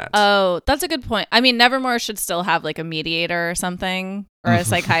accept that. Oh, that's a good point. I mean, Nevermore should still have like a mediator or something, or a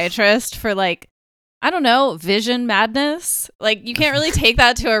psychiatrist for like, I don't know, vision madness. Like, you can't really take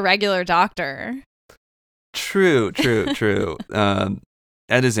that to a regular doctor. True.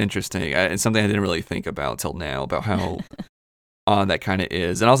 That is interesting. It's something I didn't really think about till now, about how odd that kind of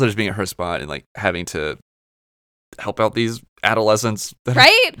is, and also just being at her spot and like having to help out these adolescents that,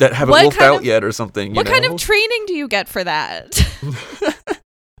 that haven't wolfed out yet or something. What kind of training do you get for that?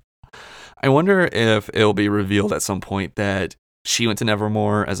 I wonder if it'll be revealed at some point that she went to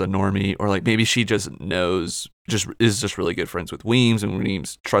Nevermore as a normie, or like maybe she just is just really good friends with Weems, and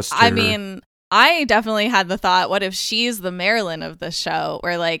Weems trusts her. I mean, I definitely had the thought, what if she's the Marilyn of the show,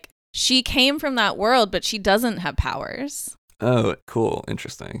 where like she came from that world, but she doesn't have powers. Oh, cool.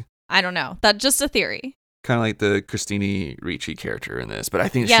 Interesting. I don't know. That's just a theory. Kind of like the Christine Ricci character in this, but I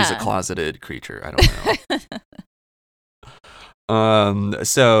think she's a closeted creature. I don't know.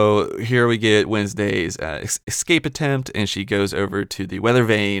 So here we get Wednesday's escape attempt, and she goes over to the Weather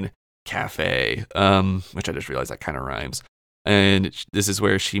Vane Cafe, which I just realized that kind of rhymes. And this is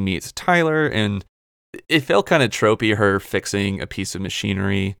where she meets Tyler, and it felt kind of tropey, her fixing a piece of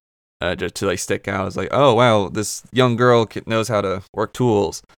machinery just to like stick out. It's like, oh wow, this young girl knows how to work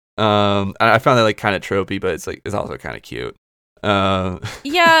tools. I found that like kind of tropey, but it's also kind of cute. Yeah,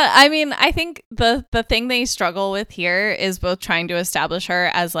 I mean, I think the thing they struggle with here is both trying to establish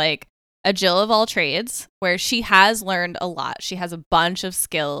her as like a Jill of all trades, where she has learned a lot. She has a bunch of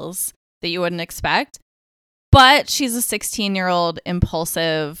skills that you wouldn't expect, but she's a 16-year-old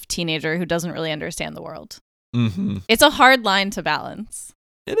impulsive teenager who doesn't really understand the world. Mm-hmm. It's a hard line to balance.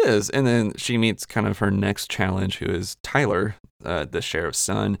 It is. And then she meets kind of her next challenge, who is Tyler, the sheriff's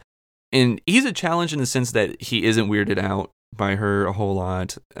son. And he's a challenge in the sense that he isn't weirded out by her a whole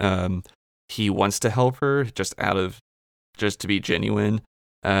lot. He wants to help her just to be genuine.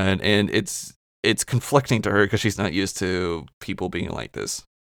 And it's conflicting to her because she's not used to people being like this.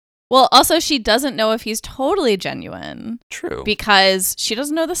 Well, also, she doesn't know if he's totally genuine. True. Because she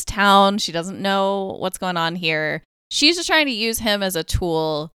doesn't know this town. She doesn't know what's going on here. She's just trying to use him as a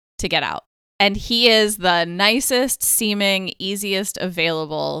tool to get out. And he is the nicest seeming, easiest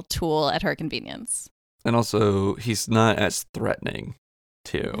available tool at her convenience. And also, he's not as threatening,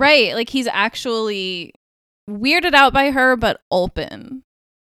 too. Right. Like, he's actually weirded out by her, but open.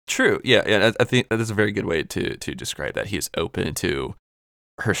 True. Yeah. I think that's a very good way to describe that. He is open to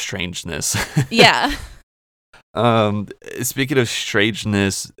her strangeness. Yeah. Speaking of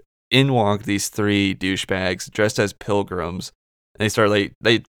strangeness, in walk these three douchebags dressed as pilgrims. And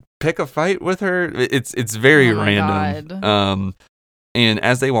they pick a fight with her. It's very random. God. And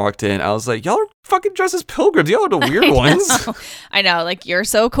as they walked in, I was like, y'all are fucking dressed as pilgrims. Y'all are the weird ones. I know, like, you're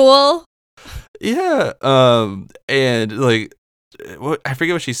so cool. Yeah. And like, I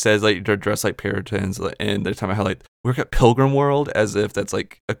forget what she says. Like, they're dressed like Puritans, and they're talking about how like work at Pilgrim World, as if that's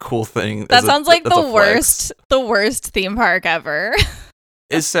like a cool thing. That sounds like the worst theme park ever.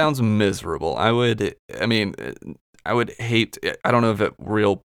 It sounds miserable. I would hate. I don't know if a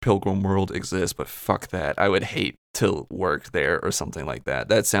real Pilgrim World exists, but fuck that. I would hate to work there or something like that.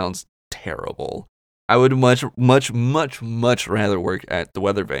 That sounds terrible. I would much rather work at the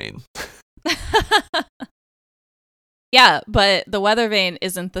Weather Vane. Yeah, but the Weather Vane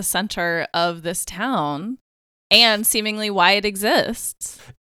isn't the center of this town, and seemingly why it exists.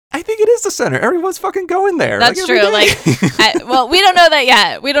 I think it is the center. Everyone's fucking going there. That's true. Well, we don't know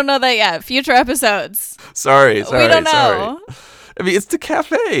that yet. Future episodes. Sorry. We don't know. Sorry. I mean, it's the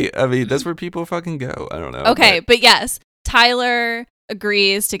cafe. I mean, that's where people fucking go. I don't know. Okay, but yes, Tyler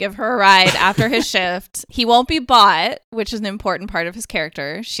agrees to give her a ride after his shift. He won't be bought, which is an important part of his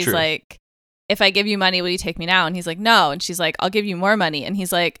character. She's True. like, if I give you money, will you take me now? And he's like, no. And she's like, I'll give you more money. And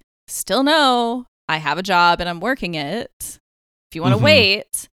he's like, still no. I have a job and I'm working it. If you want to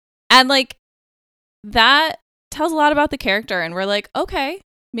wait. And like, that tells a lot about the character. And we're like, okay,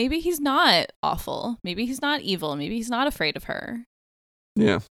 maybe he's not awful. Maybe he's not evil. Maybe he's not afraid of her.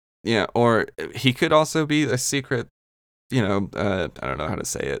 Yeah. Yeah. Or he could also be a secret, I don't know how to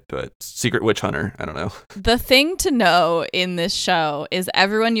say it, but secret witch hunter. I don't know. The thing to know in this show is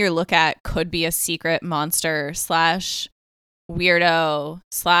everyone you look at could be a secret monster / weirdo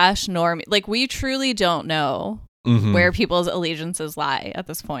 / normie. Like, we truly don't know where people's allegiances lie at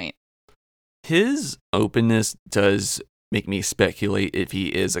this point. His openness does make me speculate if he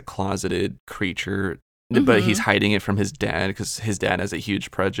is a closeted creature, but he's hiding it from his dad because his dad has a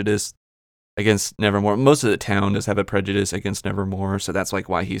huge prejudice against Nevermore. Most of the town does have a prejudice against Nevermore, so that's like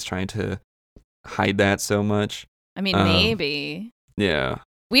why he's trying to hide that so much. I mean, maybe. Yeah.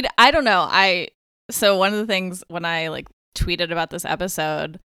 I don't know. So one of the things when I like tweeted about this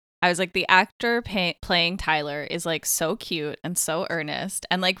episode, I was like, the actor playing Tyler is like so cute and so earnest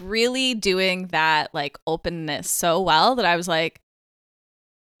and like really doing that like openness so well that I was like,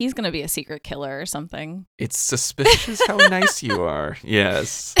 he's going to be a secret killer or something. It's suspicious how nice you are.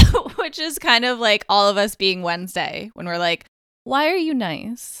 Yes. Which is kind of like all of us being Wednesday when we're like, why are you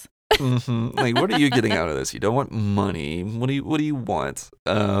nice? Like, what are you getting out of this? You don't want money. What do you want?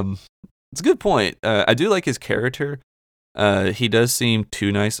 It's a good point. I do like his character. He does seem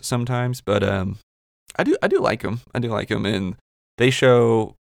too nice sometimes, but I do like him. And they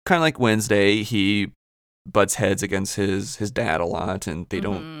show kind of like Wednesday, he butts heads against his dad a lot, and they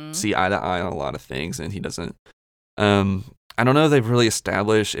don't see eye to eye on a lot of things, and he doesn't. I don't know if they've really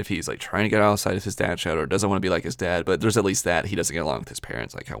established if he's like trying to get outside of his dad shadow or doesn't want to be like his dad, but there's at least that he doesn't get along with his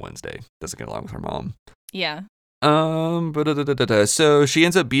parents, like how Wednesday doesn't get along with her mom. Yeah. So she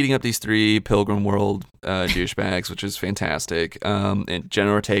ends up beating up these 3 Pilgrim World douchebags, which is fantastic. And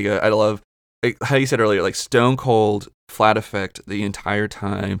Jenna Ortega, I love how you said earlier, like stone cold, flat effect the entire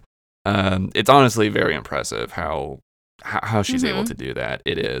time. It's honestly very impressive how she's able to do that.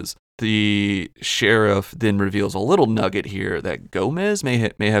 It is. The sheriff then reveals a little nugget here that Gomez may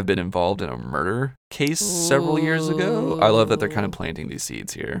have been involved in a murder case several years ago. I love that they're kind of planting these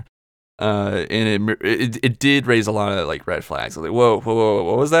seeds here. And it did raise a lot of like red flags. I was like, whoa,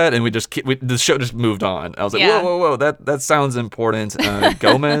 what was that? And the show just moved on. I was like, whoa, that sounds important.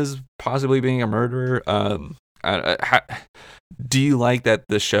 Gomez possibly being a murderer. Do you like that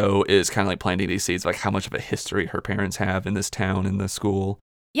the show is kind of like planting these seeds, like how much of a history her parents have in this town, in the school?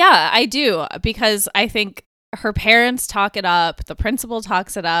 Yeah, I do, because I think her parents talk it up, the principal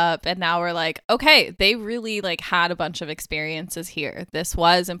talks it up, and now we're like, okay, they really like had a bunch of experiences here. This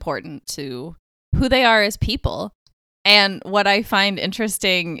was important to who they are as people. And what I find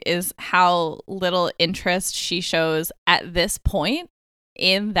interesting is how little interest she shows at this point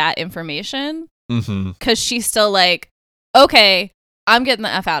in that information. Because she's still like, okay, I'm getting the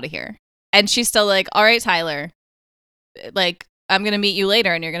F out of here. And she's still like, all right, Tyler, like, I'm going to meet you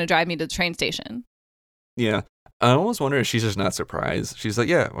later and you're going to drive me to the train station. Yeah. I almost wonder if she's just not surprised. She's like,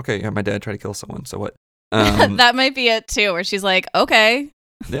 yeah, okay, my dad tried to kill someone, so what? That might be it too, where she's like, okay.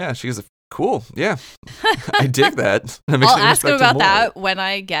 Yeah, she's like, cool, yeah. I dig that. I'll ask him about that when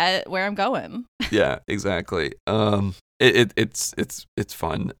I get where I'm going. Yeah, exactly. It's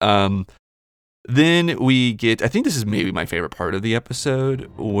fun. Then we get, I think this is maybe my favorite part of the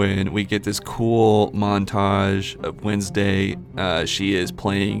episode, when we get this cool montage of Wednesday. She is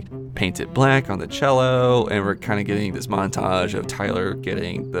playing Painted Black on the cello, and we're kind of getting this montage of Tyler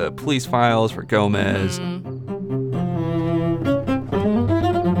getting the police files for Gomez.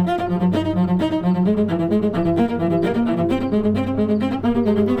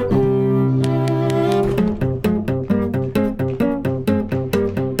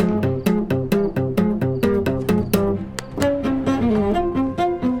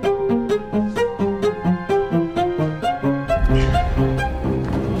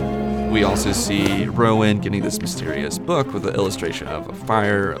 We also see Rowan getting this mysterious book with an illustration of a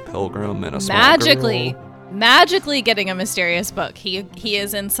fire, a pilgrim, and a small girl. Magically getting a mysterious book. He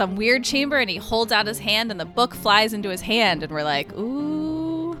is in some weird chamber and he holds out his hand and the book flies into his hand and we're like,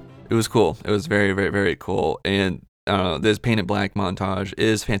 ooh. It was cool. It was very, very, very cool. And this Painted Black montage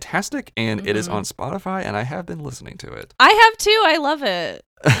is fantastic, and it is on Spotify, and I have been listening to it. I have too. I love it.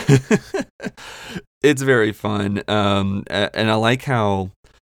 It's very fun. And I like how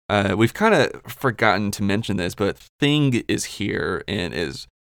we've kind of forgotten to mention this, but Thing is here and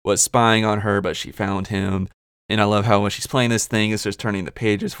was spying on her, but she found him. And I love how when she's playing this thing, it's just turning the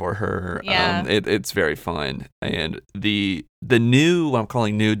pages for her. Yeah. It's very fun. And the new, what I'm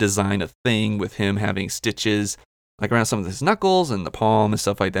calling new design of Thing, with him having stitches like around some of his knuckles and the palm and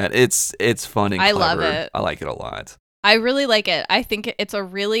stuff like that. It's fun and clever. I love it. I like it a lot. I really like it. I think it's a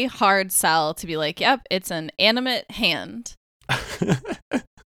really hard sell to be like, yep, it's an animate hand.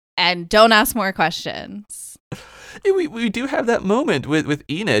 And don't ask more questions. We do have that moment with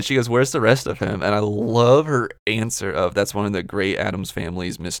Enid. She goes, "Where's the rest of him?" And I love her answer of, "That's one of the great Addams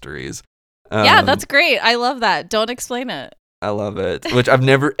Family's mysteries." Yeah, that's great. I love that. Don't explain it. I love it. Which I've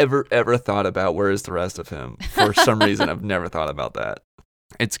never, ever, ever thought about. Where is the rest of him? For some reason, I've never thought about that.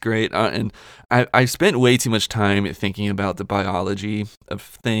 It's great. And I spent way too much time thinking about the biology of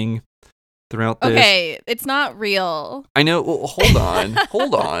Thing throughout this. Okay, it's not real. I know. Well, hold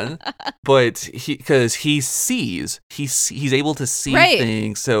on. But because he's able to see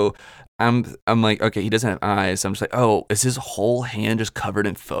things. So I'm like, okay, he doesn't have eyes. So I'm just like, oh, is his whole hand just covered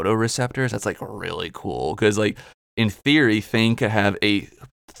in photoreceptors? That's like really cool. Because like in theory, Thing could have a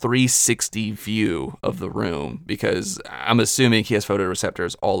 360 view of the room, because I'm assuming he has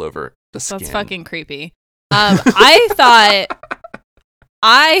photoreceptors all over the skin. That's fucking creepy.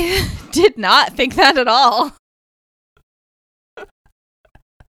 I did not think that at all.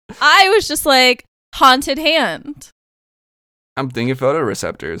 I was just like, haunted hand. I'm thinking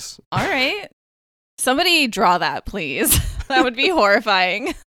photoreceptors. All right. Somebody draw that, please. That would be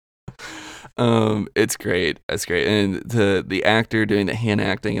horrifying. It's great. That's great. And the actor doing the hand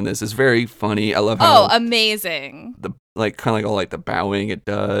acting in this is very funny. I love how amazing. like kind of like all like the bowing it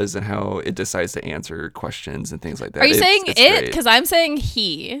does and how it decides to answer questions and things like that. Are you saying it? Because I'm saying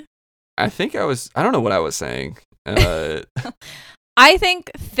he. I don't know what I was saying. I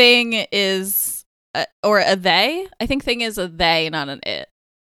think thing is, or a they. I think thing is a they, not an it.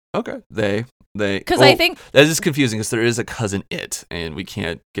 Okay, they. Because I think that is confusing because there is a cousin it, and we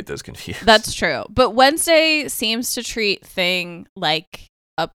can't get those confused. That's true. But Wednesday seems to treat thing like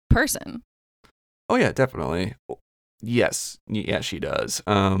a person. Oh yeah, definitely. Yes, yeah, she does.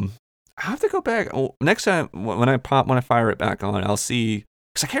 I have to go back next time when I fire it back on. I'll see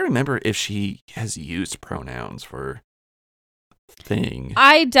because I can't remember if she has used pronouns for thing.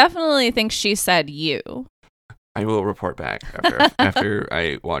 I definitely think she said you. I will report back after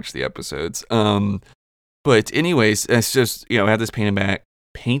I watch the episodes. But anyways, it's just I have this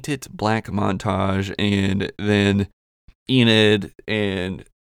painted black montage, and then Enid and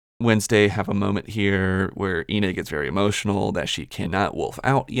Wednesday have a moment here where Enid gets very emotional that she cannot wolf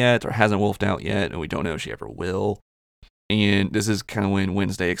out yet or hasn't wolfed out yet, and we don't know if she ever will. And this is kind of when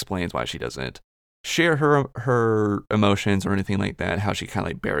Wednesday explains why she doesn't share her emotions or anything like that, how she kind of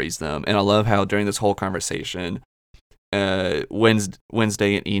like buries them. And I love how during this whole conversation,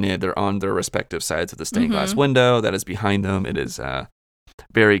 Wednesday and Enid, they're on their respective sides of the stained glass window that is behind them. It is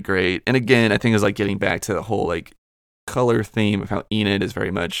very great. And again, I think it's like getting back to the whole like color theme of how Enid is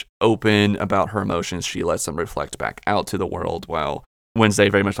very much open about her emotions. She lets them reflect back out to the world, while Wednesday,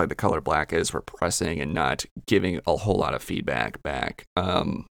 very much like the color black, is repressing and not giving a whole lot of feedback back.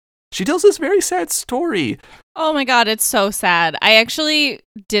 She tells this very sad story. Oh my God, it's so sad. I actually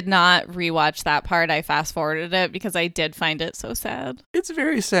did not rewatch that part. I fast forwarded it because I did find it so sad. It's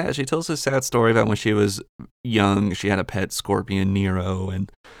very sad. She tells this sad story about when she was young. She had a pet scorpion, Nero,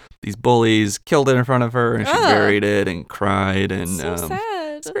 and these bullies killed it in front of her, and she buried it and cried. And so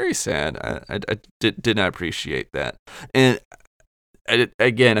sad. It's very sad. I did not appreciate that. And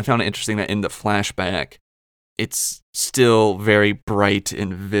again, I found it interesting that in the flashback, it's still very bright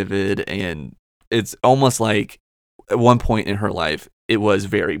and vivid, and it's almost like at one point in her life, it was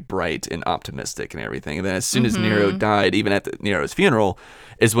very bright and optimistic and everything. And then as soon as Nero died, even at Nero's funeral,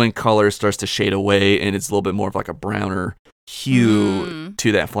 is when color starts to shade away, and it's a little bit more of like a browner hue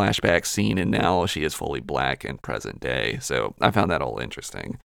to that flashback scene, and now she is fully black in present day. So I found that all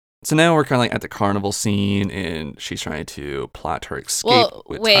interesting. So now we're kind of like at the carnival scene, and she's trying to plot her escape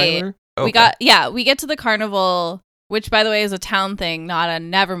with Tyler. Okay. We get to the carnival, which by the way is a town thing, not a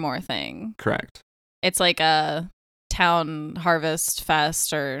Nevermore thing. Correct. It's like a town harvest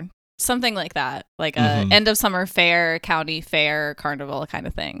fest or something like that, like a end of summer fair, county fair, carnival kind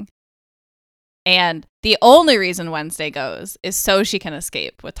of thing. And the only reason Wednesday goes is so she can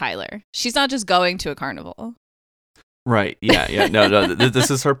escape with Tyler. She's not just going to a carnival. Right. Yeah. No. This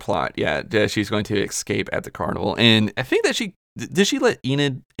is her plot. Yeah. She's going to escape at the carnival. And I think that did she let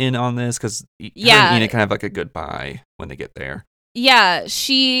Enid in on this? Because Enid kind of like a goodbye when they get there. Yeah.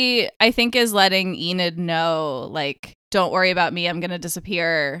 She, I think, is letting Enid know, like, don't worry about me. I'm going to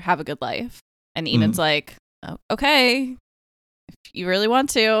disappear. Have a good life. And Enid's like, oh, okay, if you really want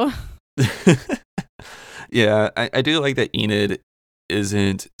to. Yeah. I do like that Enid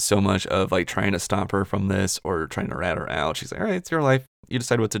isn't so much of like trying to stop her from this or trying to rat her out. She's like, all right, it's your life. You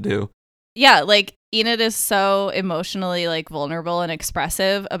decide what to do. Yeah, like Enid is so emotionally like vulnerable and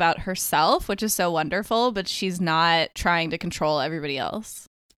expressive about herself, which is so wonderful, but she's not trying to control everybody else.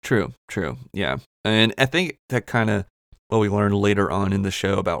 True. Yeah. And I think that kind of what we learn later on in the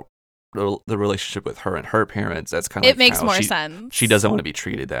show about the relationship with her and her parents, that's kind of it makes more sense. She doesn't want to be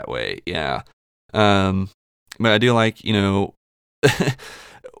treated that way. Yeah. But I do like,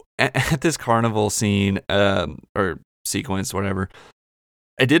 at this carnival scene or sequence, whatever,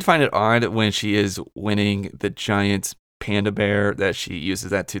 I did find it odd when she is winning the giant panda bear that she uses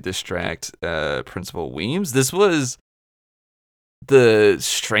that to distract Principal Weems. This was the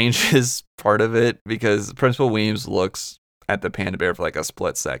strangest part of it because Principal Weems looks at the panda bear for like a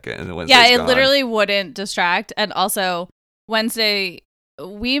split second, and Wednesday's gone. Literally wouldn't distract. And also, Wednesday,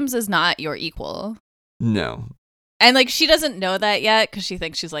 Weems is not your equal. No. And like she doesn't know that yet because she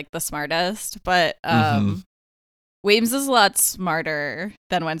thinks she's like the smartest, but Weems is a lot smarter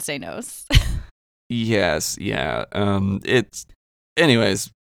than Wednesday knows. Yes, yeah. It's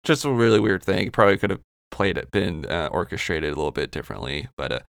anyways, just a really weird thing. Probably could have been orchestrated a little bit differently,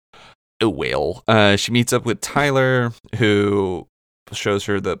 but she meets up with Tyler, who shows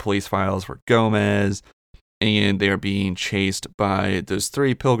her the police files for Gomez, and they are being chased by those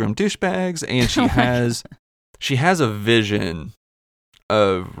 3 pilgrim douchebags, and she has a vision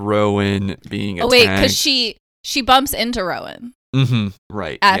of Rowan being attacked. Oh wait, because she bumps into Rowan.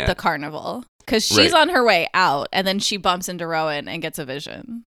 Right. At the carnival. Because she's on her way out, and then she bumps into Rowan and gets a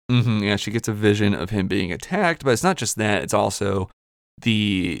vision. Yeah, she gets a vision of him being attacked, but it's not just that. It's also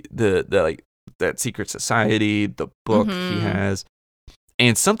the like that secret society, the book he has,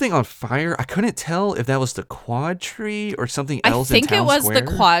 and something on fire. I couldn't tell if that was the quad tree or something else. I think in Town it was Square.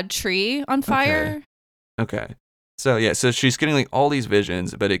 the quad tree on fire. Okay. So yeah, so she's getting like all these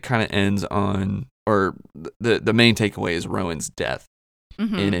visions, but it kind of ends on, or the main takeaway is Rowan's death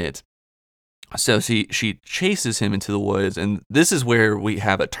in it. So she chases him into the woods, and this is where we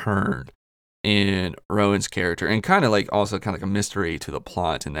have a turn in Rowan's character, and kind of like a mystery to the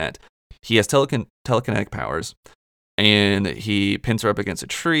plot in that he has telekinetic powers, and he pins her up against a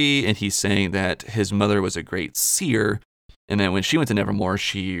tree, and he's saying that his mother was a great seer, and then when she went to Nevermore,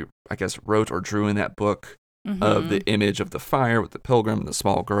 she, I guess, wrote or drew in that book of the image of the fire with the pilgrim and the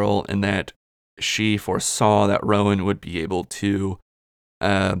small girl, and that she foresaw that Rowan would be able to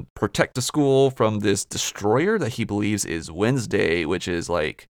protect the school from this destroyer that he believes is Wednesday, which is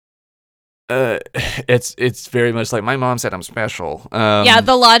like, it's very much like my mom said I'm special. Yeah,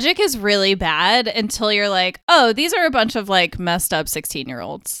 the logic is really bad until you're like, oh, these are a bunch of like messed up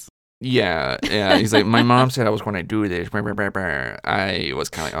 16-year-olds. Yeah. He's like, my mom said I was going to do this. I was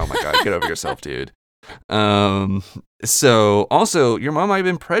kind of like, oh my god, get over yourself, dude. So also your mom might have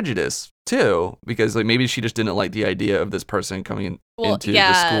been prejudiced too, because like maybe she just didn't like the idea of this person coming into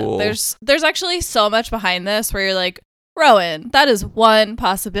the school. There's actually so much behind this where you're like, Rowan, that is one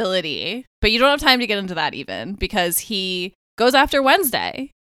possibility, but you don't have time to get into that even, because he goes after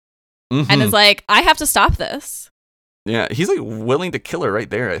Wednesday and is like, I have to stop this. Yeah, he's like willing to kill her right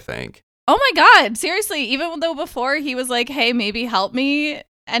there, I think. Oh my god, seriously, even though before he was like, hey, maybe help me,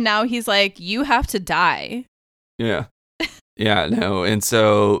 and now he's like, you have to die. Yeah. Yeah, no. And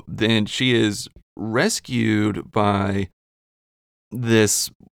so then she is rescued by this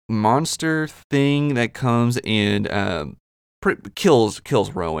monster thing that comes and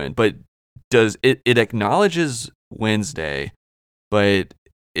kills Rowan, but it acknowledges Wednesday, but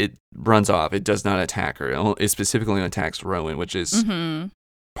it runs off. It does not attack her. It specifically attacks Rowan, which is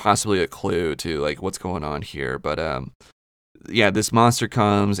possibly a clue to like what's going on here. But yeah, this monster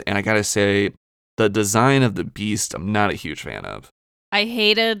comes, and I gotta say, the design of the beast, I'm not a huge fan of. I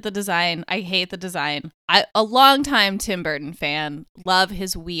hated the design. I hate the design. A long time Tim Burton fan. Love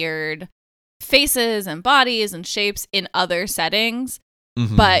his weird faces and bodies and shapes in other settings.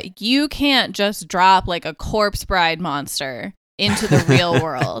 But you can't just drop like a corpse bride monster into the real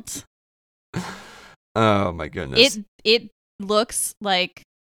world. Oh my goodness. It looks like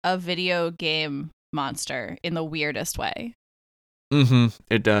a video game monster in the weirdest way.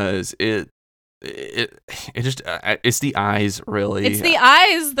 It does. It just it's the eyes, really. It's the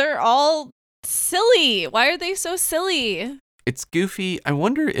eyes. They're all silly. Why are they so silly? It's goofy. I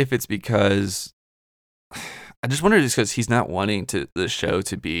wonder if it's because he's not wanting the show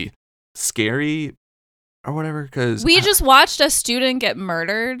to be scary or whatever. Because we just watched a student get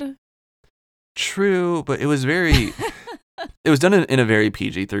murdered. True, but it was very. It was done in a very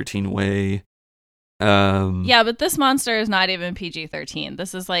PG-13 way. Yeah, but this monster is not even PG-13.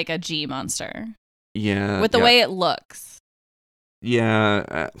 This is like a G monster. Yeah, with the way it looks.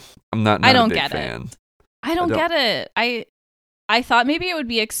 Yeah, I'm not I a don't big get fan. it. I don't get it. I thought maybe it would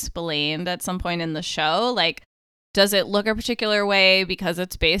be explained at some point in the show. Like, does it look a particular way because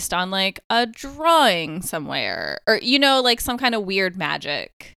it's based on like a drawing somewhere, or like some kind of weird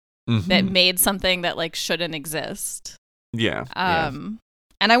magic that made something that like shouldn't exist. Yeah. And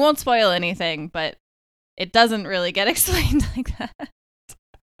I won't spoil anything, but it doesn't really get explained like that.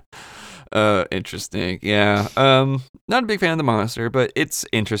 Interesting. Yeah. Not a big fan of the monster, but it's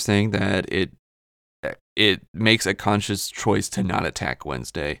interesting that it makes a conscious choice to not attack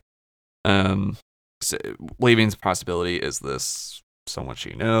Wednesday. So leaving the possibility, is this someone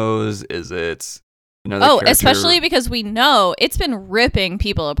she knows? Is it another character? Especially because we know it's been ripping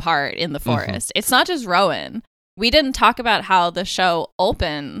people apart in the forest. It's not just Rowan. We didn't talk about how the show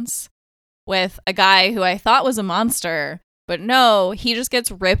opens with a guy who I thought was a monster, but no, he just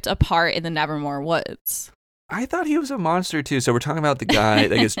gets ripped apart in the Nevermore woods. I thought he was a monster too. So we're talking about the guy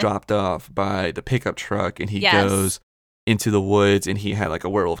that gets dropped off by the pickup truck, and he goes into the woods, and he had like a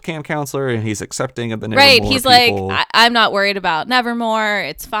werewolf camp counselor, and he's accepting of the Nevermore Right, he's people. like, I'm not worried about Nevermore.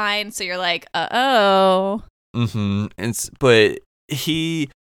 It's fine. So you're like, uh-oh. But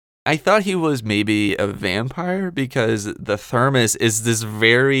I thought he was maybe a vampire because the thermos is this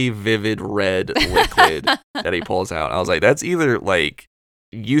very vivid red liquid that he pulls out. I was like, that's either like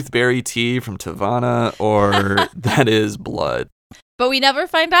youthberry tea from Tavana or that is blood. But we never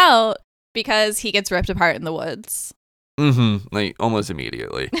find out because he gets ripped apart in the woods. Like almost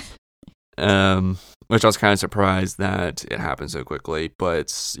immediately. Which I was kind of surprised that it happened so quickly.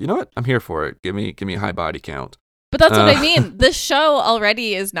 But you know what? I'm here for it. Give me a high body count. But that's what I mean. This show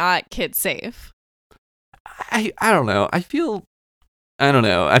already is not kid safe. I don't know. I don't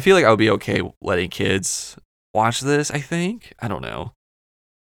know. I feel like I would be okay letting kids watch this, I think. I don't know.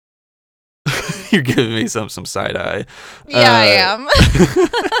 You're giving me some side eye. Yeah, I am.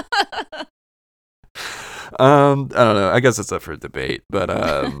 I don't know. I guess it's up for debate. But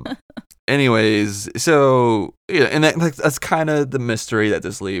anyways, so yeah, and that's kind of the mystery that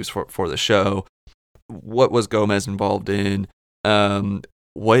this leaves for the show. What was Gomez involved in?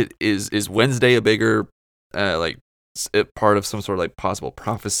 What is Wednesday a bigger part of some sort of like possible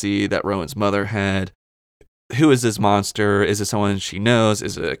prophecy that Rowan's mother had? Who is this monster? Is it someone she knows?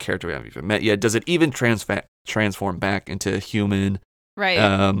 Is it a character we haven't even met yet? Does it even transform back into human? Right.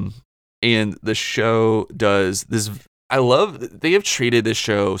 And the show does this. I love they have treated this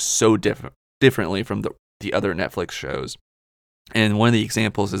show so differently from the other Netflix shows. And one of the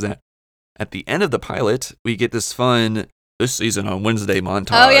examples is that at the end of the pilot, we get this fun "this season on Wednesday" montage.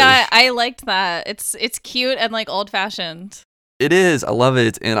 Oh yeah, I liked that. It's cute and like old fashioned. It is. I love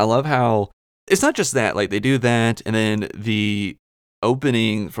it, and I love how it's not just that. Like they do that, and then the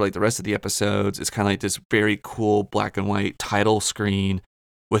opening for like the rest of the episodes is kind of like this very cool black and white title screen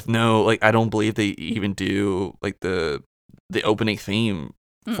with no like. I don't believe they even do like the opening theme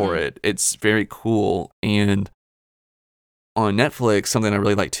for it. It's very cool. And on Netflix, something I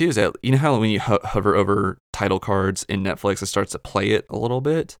really like too is that you know how when you hover over title cards in Netflix, it starts to play it a little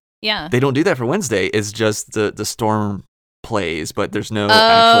bit. Yeah, they don't do that for Wednesday. It's just the storm plays, but there's no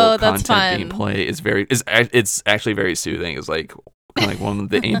actual content being played. It's actually very soothing. It's like kind of like one of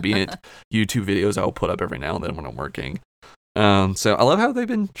the ambient YouTube videos I'll put up every now and then when I'm working. So I love how they've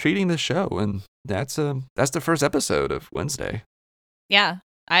been treating this show, and that's the first episode of Wednesday. Yeah,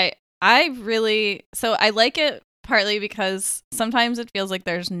 I really I like it partly because sometimes it feels like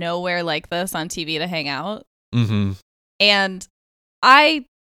there's nowhere like this on TV to hang out. Mm-hmm. And I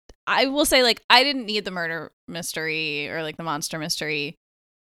will say, like, I didn't need the murder mystery or like the monster mystery.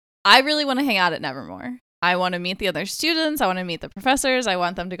 I really want to hang out at Nevermore. I want to meet the other students. I want to meet the professors. I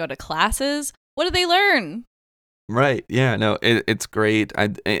want them to go to classes. What do they learn? Right. Yeah. No, it's great. I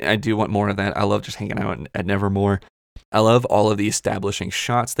do want more of that. I love just hanging out at Nevermore. I love all of the establishing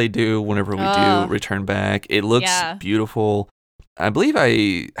shots they do whenever we do return back. It looks beautiful. I believe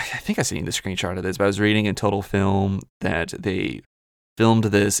I think I seen the screenshot of this, but I was reading in Total Film that they filmed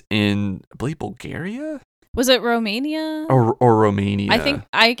this in, I believe, Bulgaria? Was it Romania? Or Romania.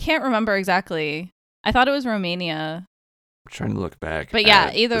 I can't remember exactly. I thought it was Romania. I'm trying to look back. But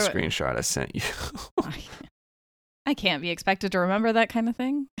yeah, either the screenshot I sent you. I can't be expected to remember that kind of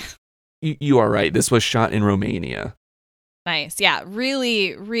thing. You are right. This was shot in Romania. Nice. Yeah.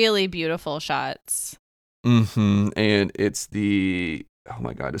 Really, really beautiful shots. Mm-hmm. And it's the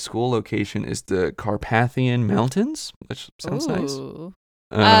school location is the Carpathian Mountains, which sounds nice.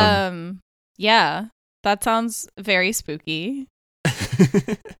 Yeah. That sounds very spooky.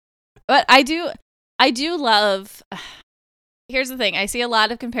 But I do love here's the thing. I see a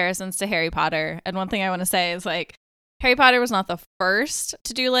lot of comparisons to Harry Potter, and one thing I want to say is like Harry Potter was not the first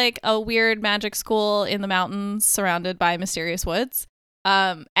to do like a weird magic school in the mountains surrounded by mysterious woods.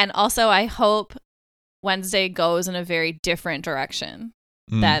 And also I hope Wednesday goes in a very different direction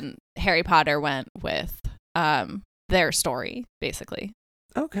than Harry Potter went with their story, basically.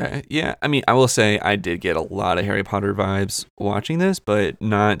 Okay. Yeah. I mean, I will say I did get a lot of Harry Potter vibes watching this, but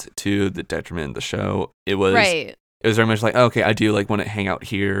not to the detriment of the show. It was right. It was very much like, okay, I do like want to hang out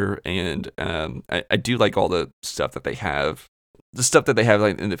here, and I do like all the stuff that they have. The stuff that they have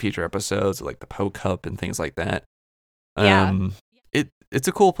like in the future episodes, like the Poe Cup and things like that. It's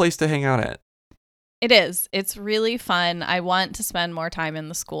a cool place to hang out at. It is. It's really fun. I want to spend more time in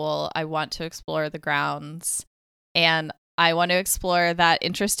the school. I want to explore the grounds, and I want to explore that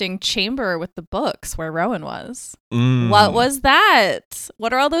interesting chamber with the books where Rowan was. What was that?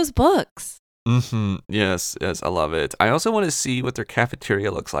 What are all those books? Mm-hmm. Yes, I love it. I also want to see what their cafeteria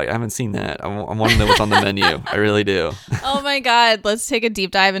looks like. I haven't seen that. I want to know what's on the menu. I really do. Oh my God. Let's take a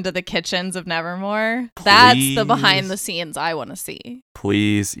deep dive into the kitchens of Nevermore. Please. That's the behind the scenes I want to see.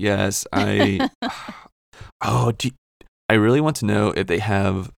 Please. Yes. I really want to know if they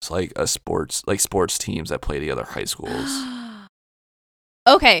have like sports teams that play the other high schools.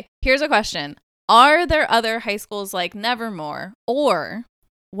 Okay. Here's a question. Are there other high schools like Nevermore, or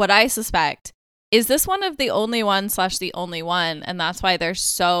what I suspect is this one of the only ones / the only one, and that's why there's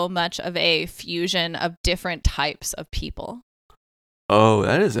so much of a fusion of different types of people? Oh,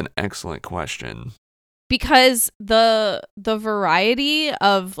 that is an excellent question. because the variety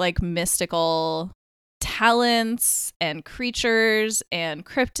of like mystical talents and creatures and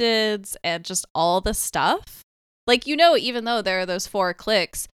cryptids and just all the stuff, like, you know, even though there are those 4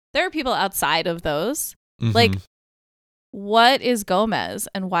 cliques, there are people outside of those. Mhm. Like, what is Gomez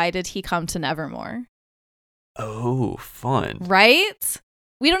and why did he come to Nevermore? Oh, fun. Right?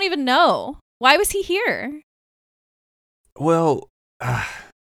 We don't even know. Why was he here? Well,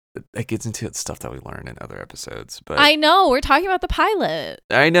 that gets into stuff that we learned in other episodes, but I know, we're talking about the pilot.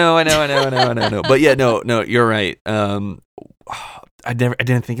 I know. But yeah, no, you're right. I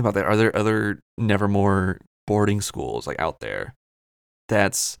didn't think about that. Are there other Nevermore boarding schools like out there?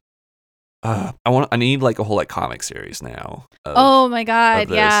 That's I need like a whole like comic series now. Oh my god,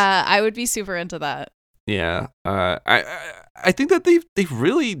 this. yeah, I would be super into that. Yeah, I think that they've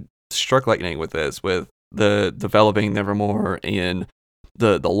really struck lightning with this, with the developing Nevermore and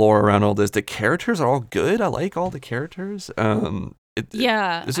the lore around all this. The characters are all good. I like all the characters.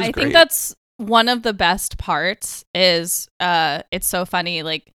 Yeah, this is I great. think that's one of the best parts. Is it's so funny.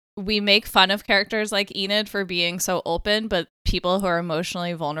 Like, we make fun of characters like Enid for being so open, but people who are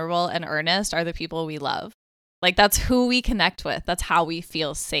emotionally vulnerable and earnest are the people we love. Like, that's who we connect with. That's how we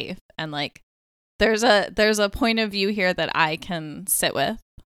feel safe. And like, there's a point of view here that I can sit with.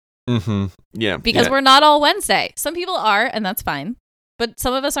 Mm-hmm. Yeah. Because we're not all Wednesday. Some people are, and that's fine. But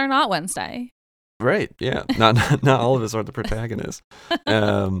some of us are not Wednesday. Right. Yeah. Not all of us are the protagonists.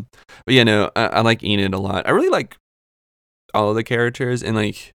 But yeah, no, I like Enid a lot. I really like all of the characters, and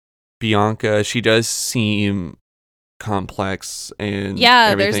like Bianca, she does seem complex and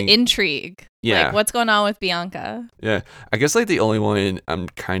everything. There's intrigue. Yeah. Like, what's going on with Bianca? Yeah. I guess like the only one I'm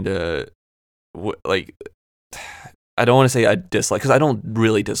kind of like, I don't want to say I dislike, because I don't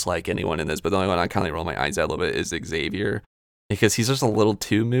really dislike anyone in this, but the only one I kind of roll my eyes at a little bit is Xavier, because he's just a little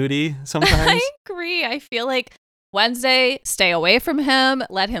too moody sometimes. I agree. I feel like Wednesday, stay away from him.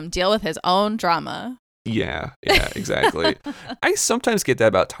 Let him deal with his own drama. Yeah, exactly. I sometimes get that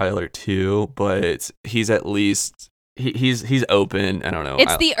about Tyler too, but he's at least he's open. I don't know.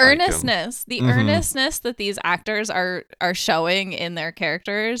 It's the I like him. earnestness. The earnestness that these actors are showing in their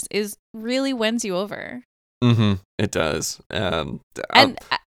characters is really wins you over. Mm-hmm. It does. And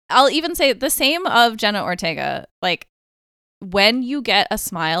I'll even say the same of Jenna Ortega. Like, when you get a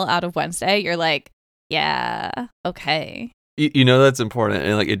smile out of Wednesday, you're like, yeah, okay. You know that's important,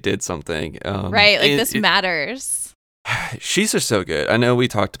 and like it did something. Right, like this matters. She's just so good. I know we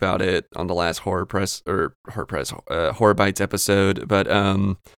talked about it on the last Horror Bites episode, but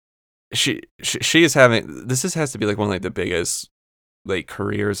she is having has to be like one of like the biggest like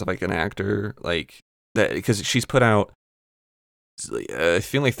careers of like an actor, like that, because she's put out I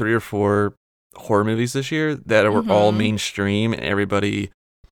feel like 3 or 4 horror movies this year that were all mainstream, and everybody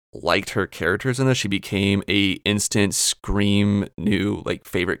liked her characters in this. She became a instant Scream new like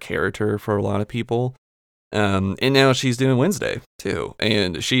favorite character for a lot of people. And now she's doing Wednesday too,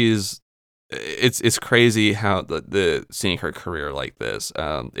 and it's crazy how the seeing her career like this.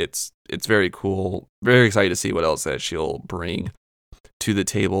 It's very cool. Very excited to see what else that she'll bring to the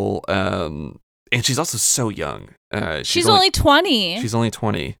table. And she's also so young. She's only 20. She's only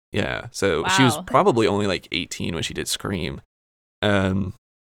 20. Yeah. So wow. She was probably only like 18 when she did Scream. Yeah.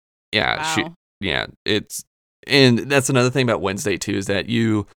 Wow. And that's another thing about Wednesday too, is that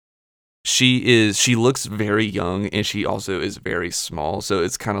she looks very young, and she also is very small. So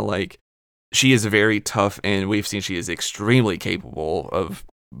it's kind of like she is very tough, and we've seen she is extremely capable of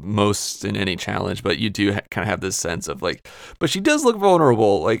most in any challenge, but you do kind of have this sense of like, but she does look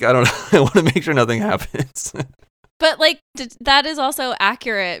vulnerable. Like, I don't know. I want to make sure nothing happens. But like, that is also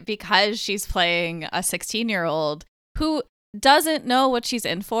accurate, because she's playing a 16-year-old who doesn't know what she's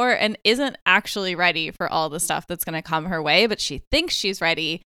in for and isn't actually ready for all the stuff that's going to come her way, but she thinks she's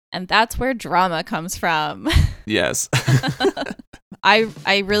ready. And that's where drama comes from. Yes.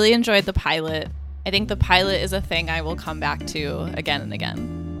 I really enjoyed the pilot. I think the pilot is a thing I will come back to again and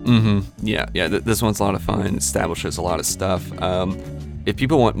again. Mm-hmm. Yeah. This one's a lot of fun. Establishes a lot of stuff. If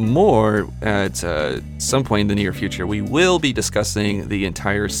people want more, at some point in the near future, we will be discussing the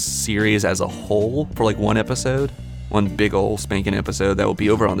entire series as a whole for like one big ol' spanking episode that will be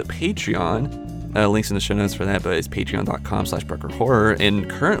over on the Patreon. Links in the show notes for that, but it's patreon.com/BruckerHorror. And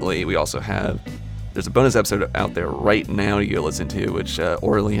currently, we also there's a bonus episode out there right now you can listen to, which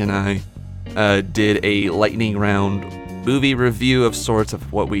Orly and I did a lightning round movie review of sorts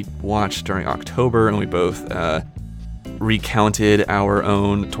of what we watched during October, and we both recounted our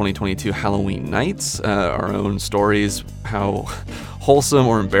own 2022 Halloween nights, our own stories, how wholesome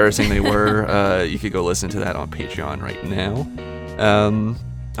or embarrassing they were. You could go listen to that on Patreon right now.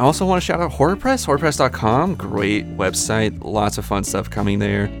 I also want to shout out HorrorPress, horrorpress.com. Great website. Lots of fun stuff coming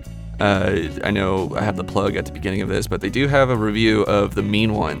there. I know I have the plug at the beginning of this, but they do have a review of The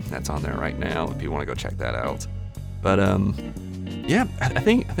Mean One that's on there right now if you want to go check that out. But yeah, I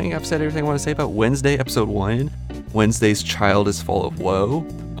think I've said everything I want to say about Wednesday, episode 1. Wednesday's Child is Full of Woe.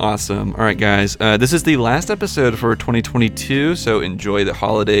 Awesome. All right, guys. This is the last episode for 2022, so enjoy the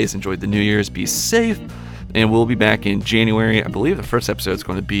holidays, enjoy the New Year's, be safe, and we'll be back in January. I believe the first episode is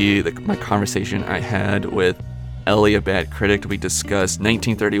going to be my conversation I had with Ellie, a Bad Critic. We discussed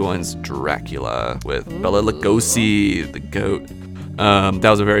 1931's Dracula with Bela Lugosi, the GOAT. That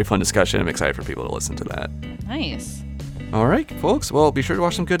was a very fun discussion. I'm excited for people to listen to that. Nice. All right, folks. Well, be sure to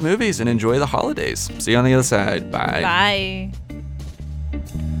watch some good movies and enjoy the holidays. See you on the other side. Bye.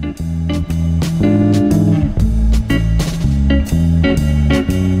 Bye.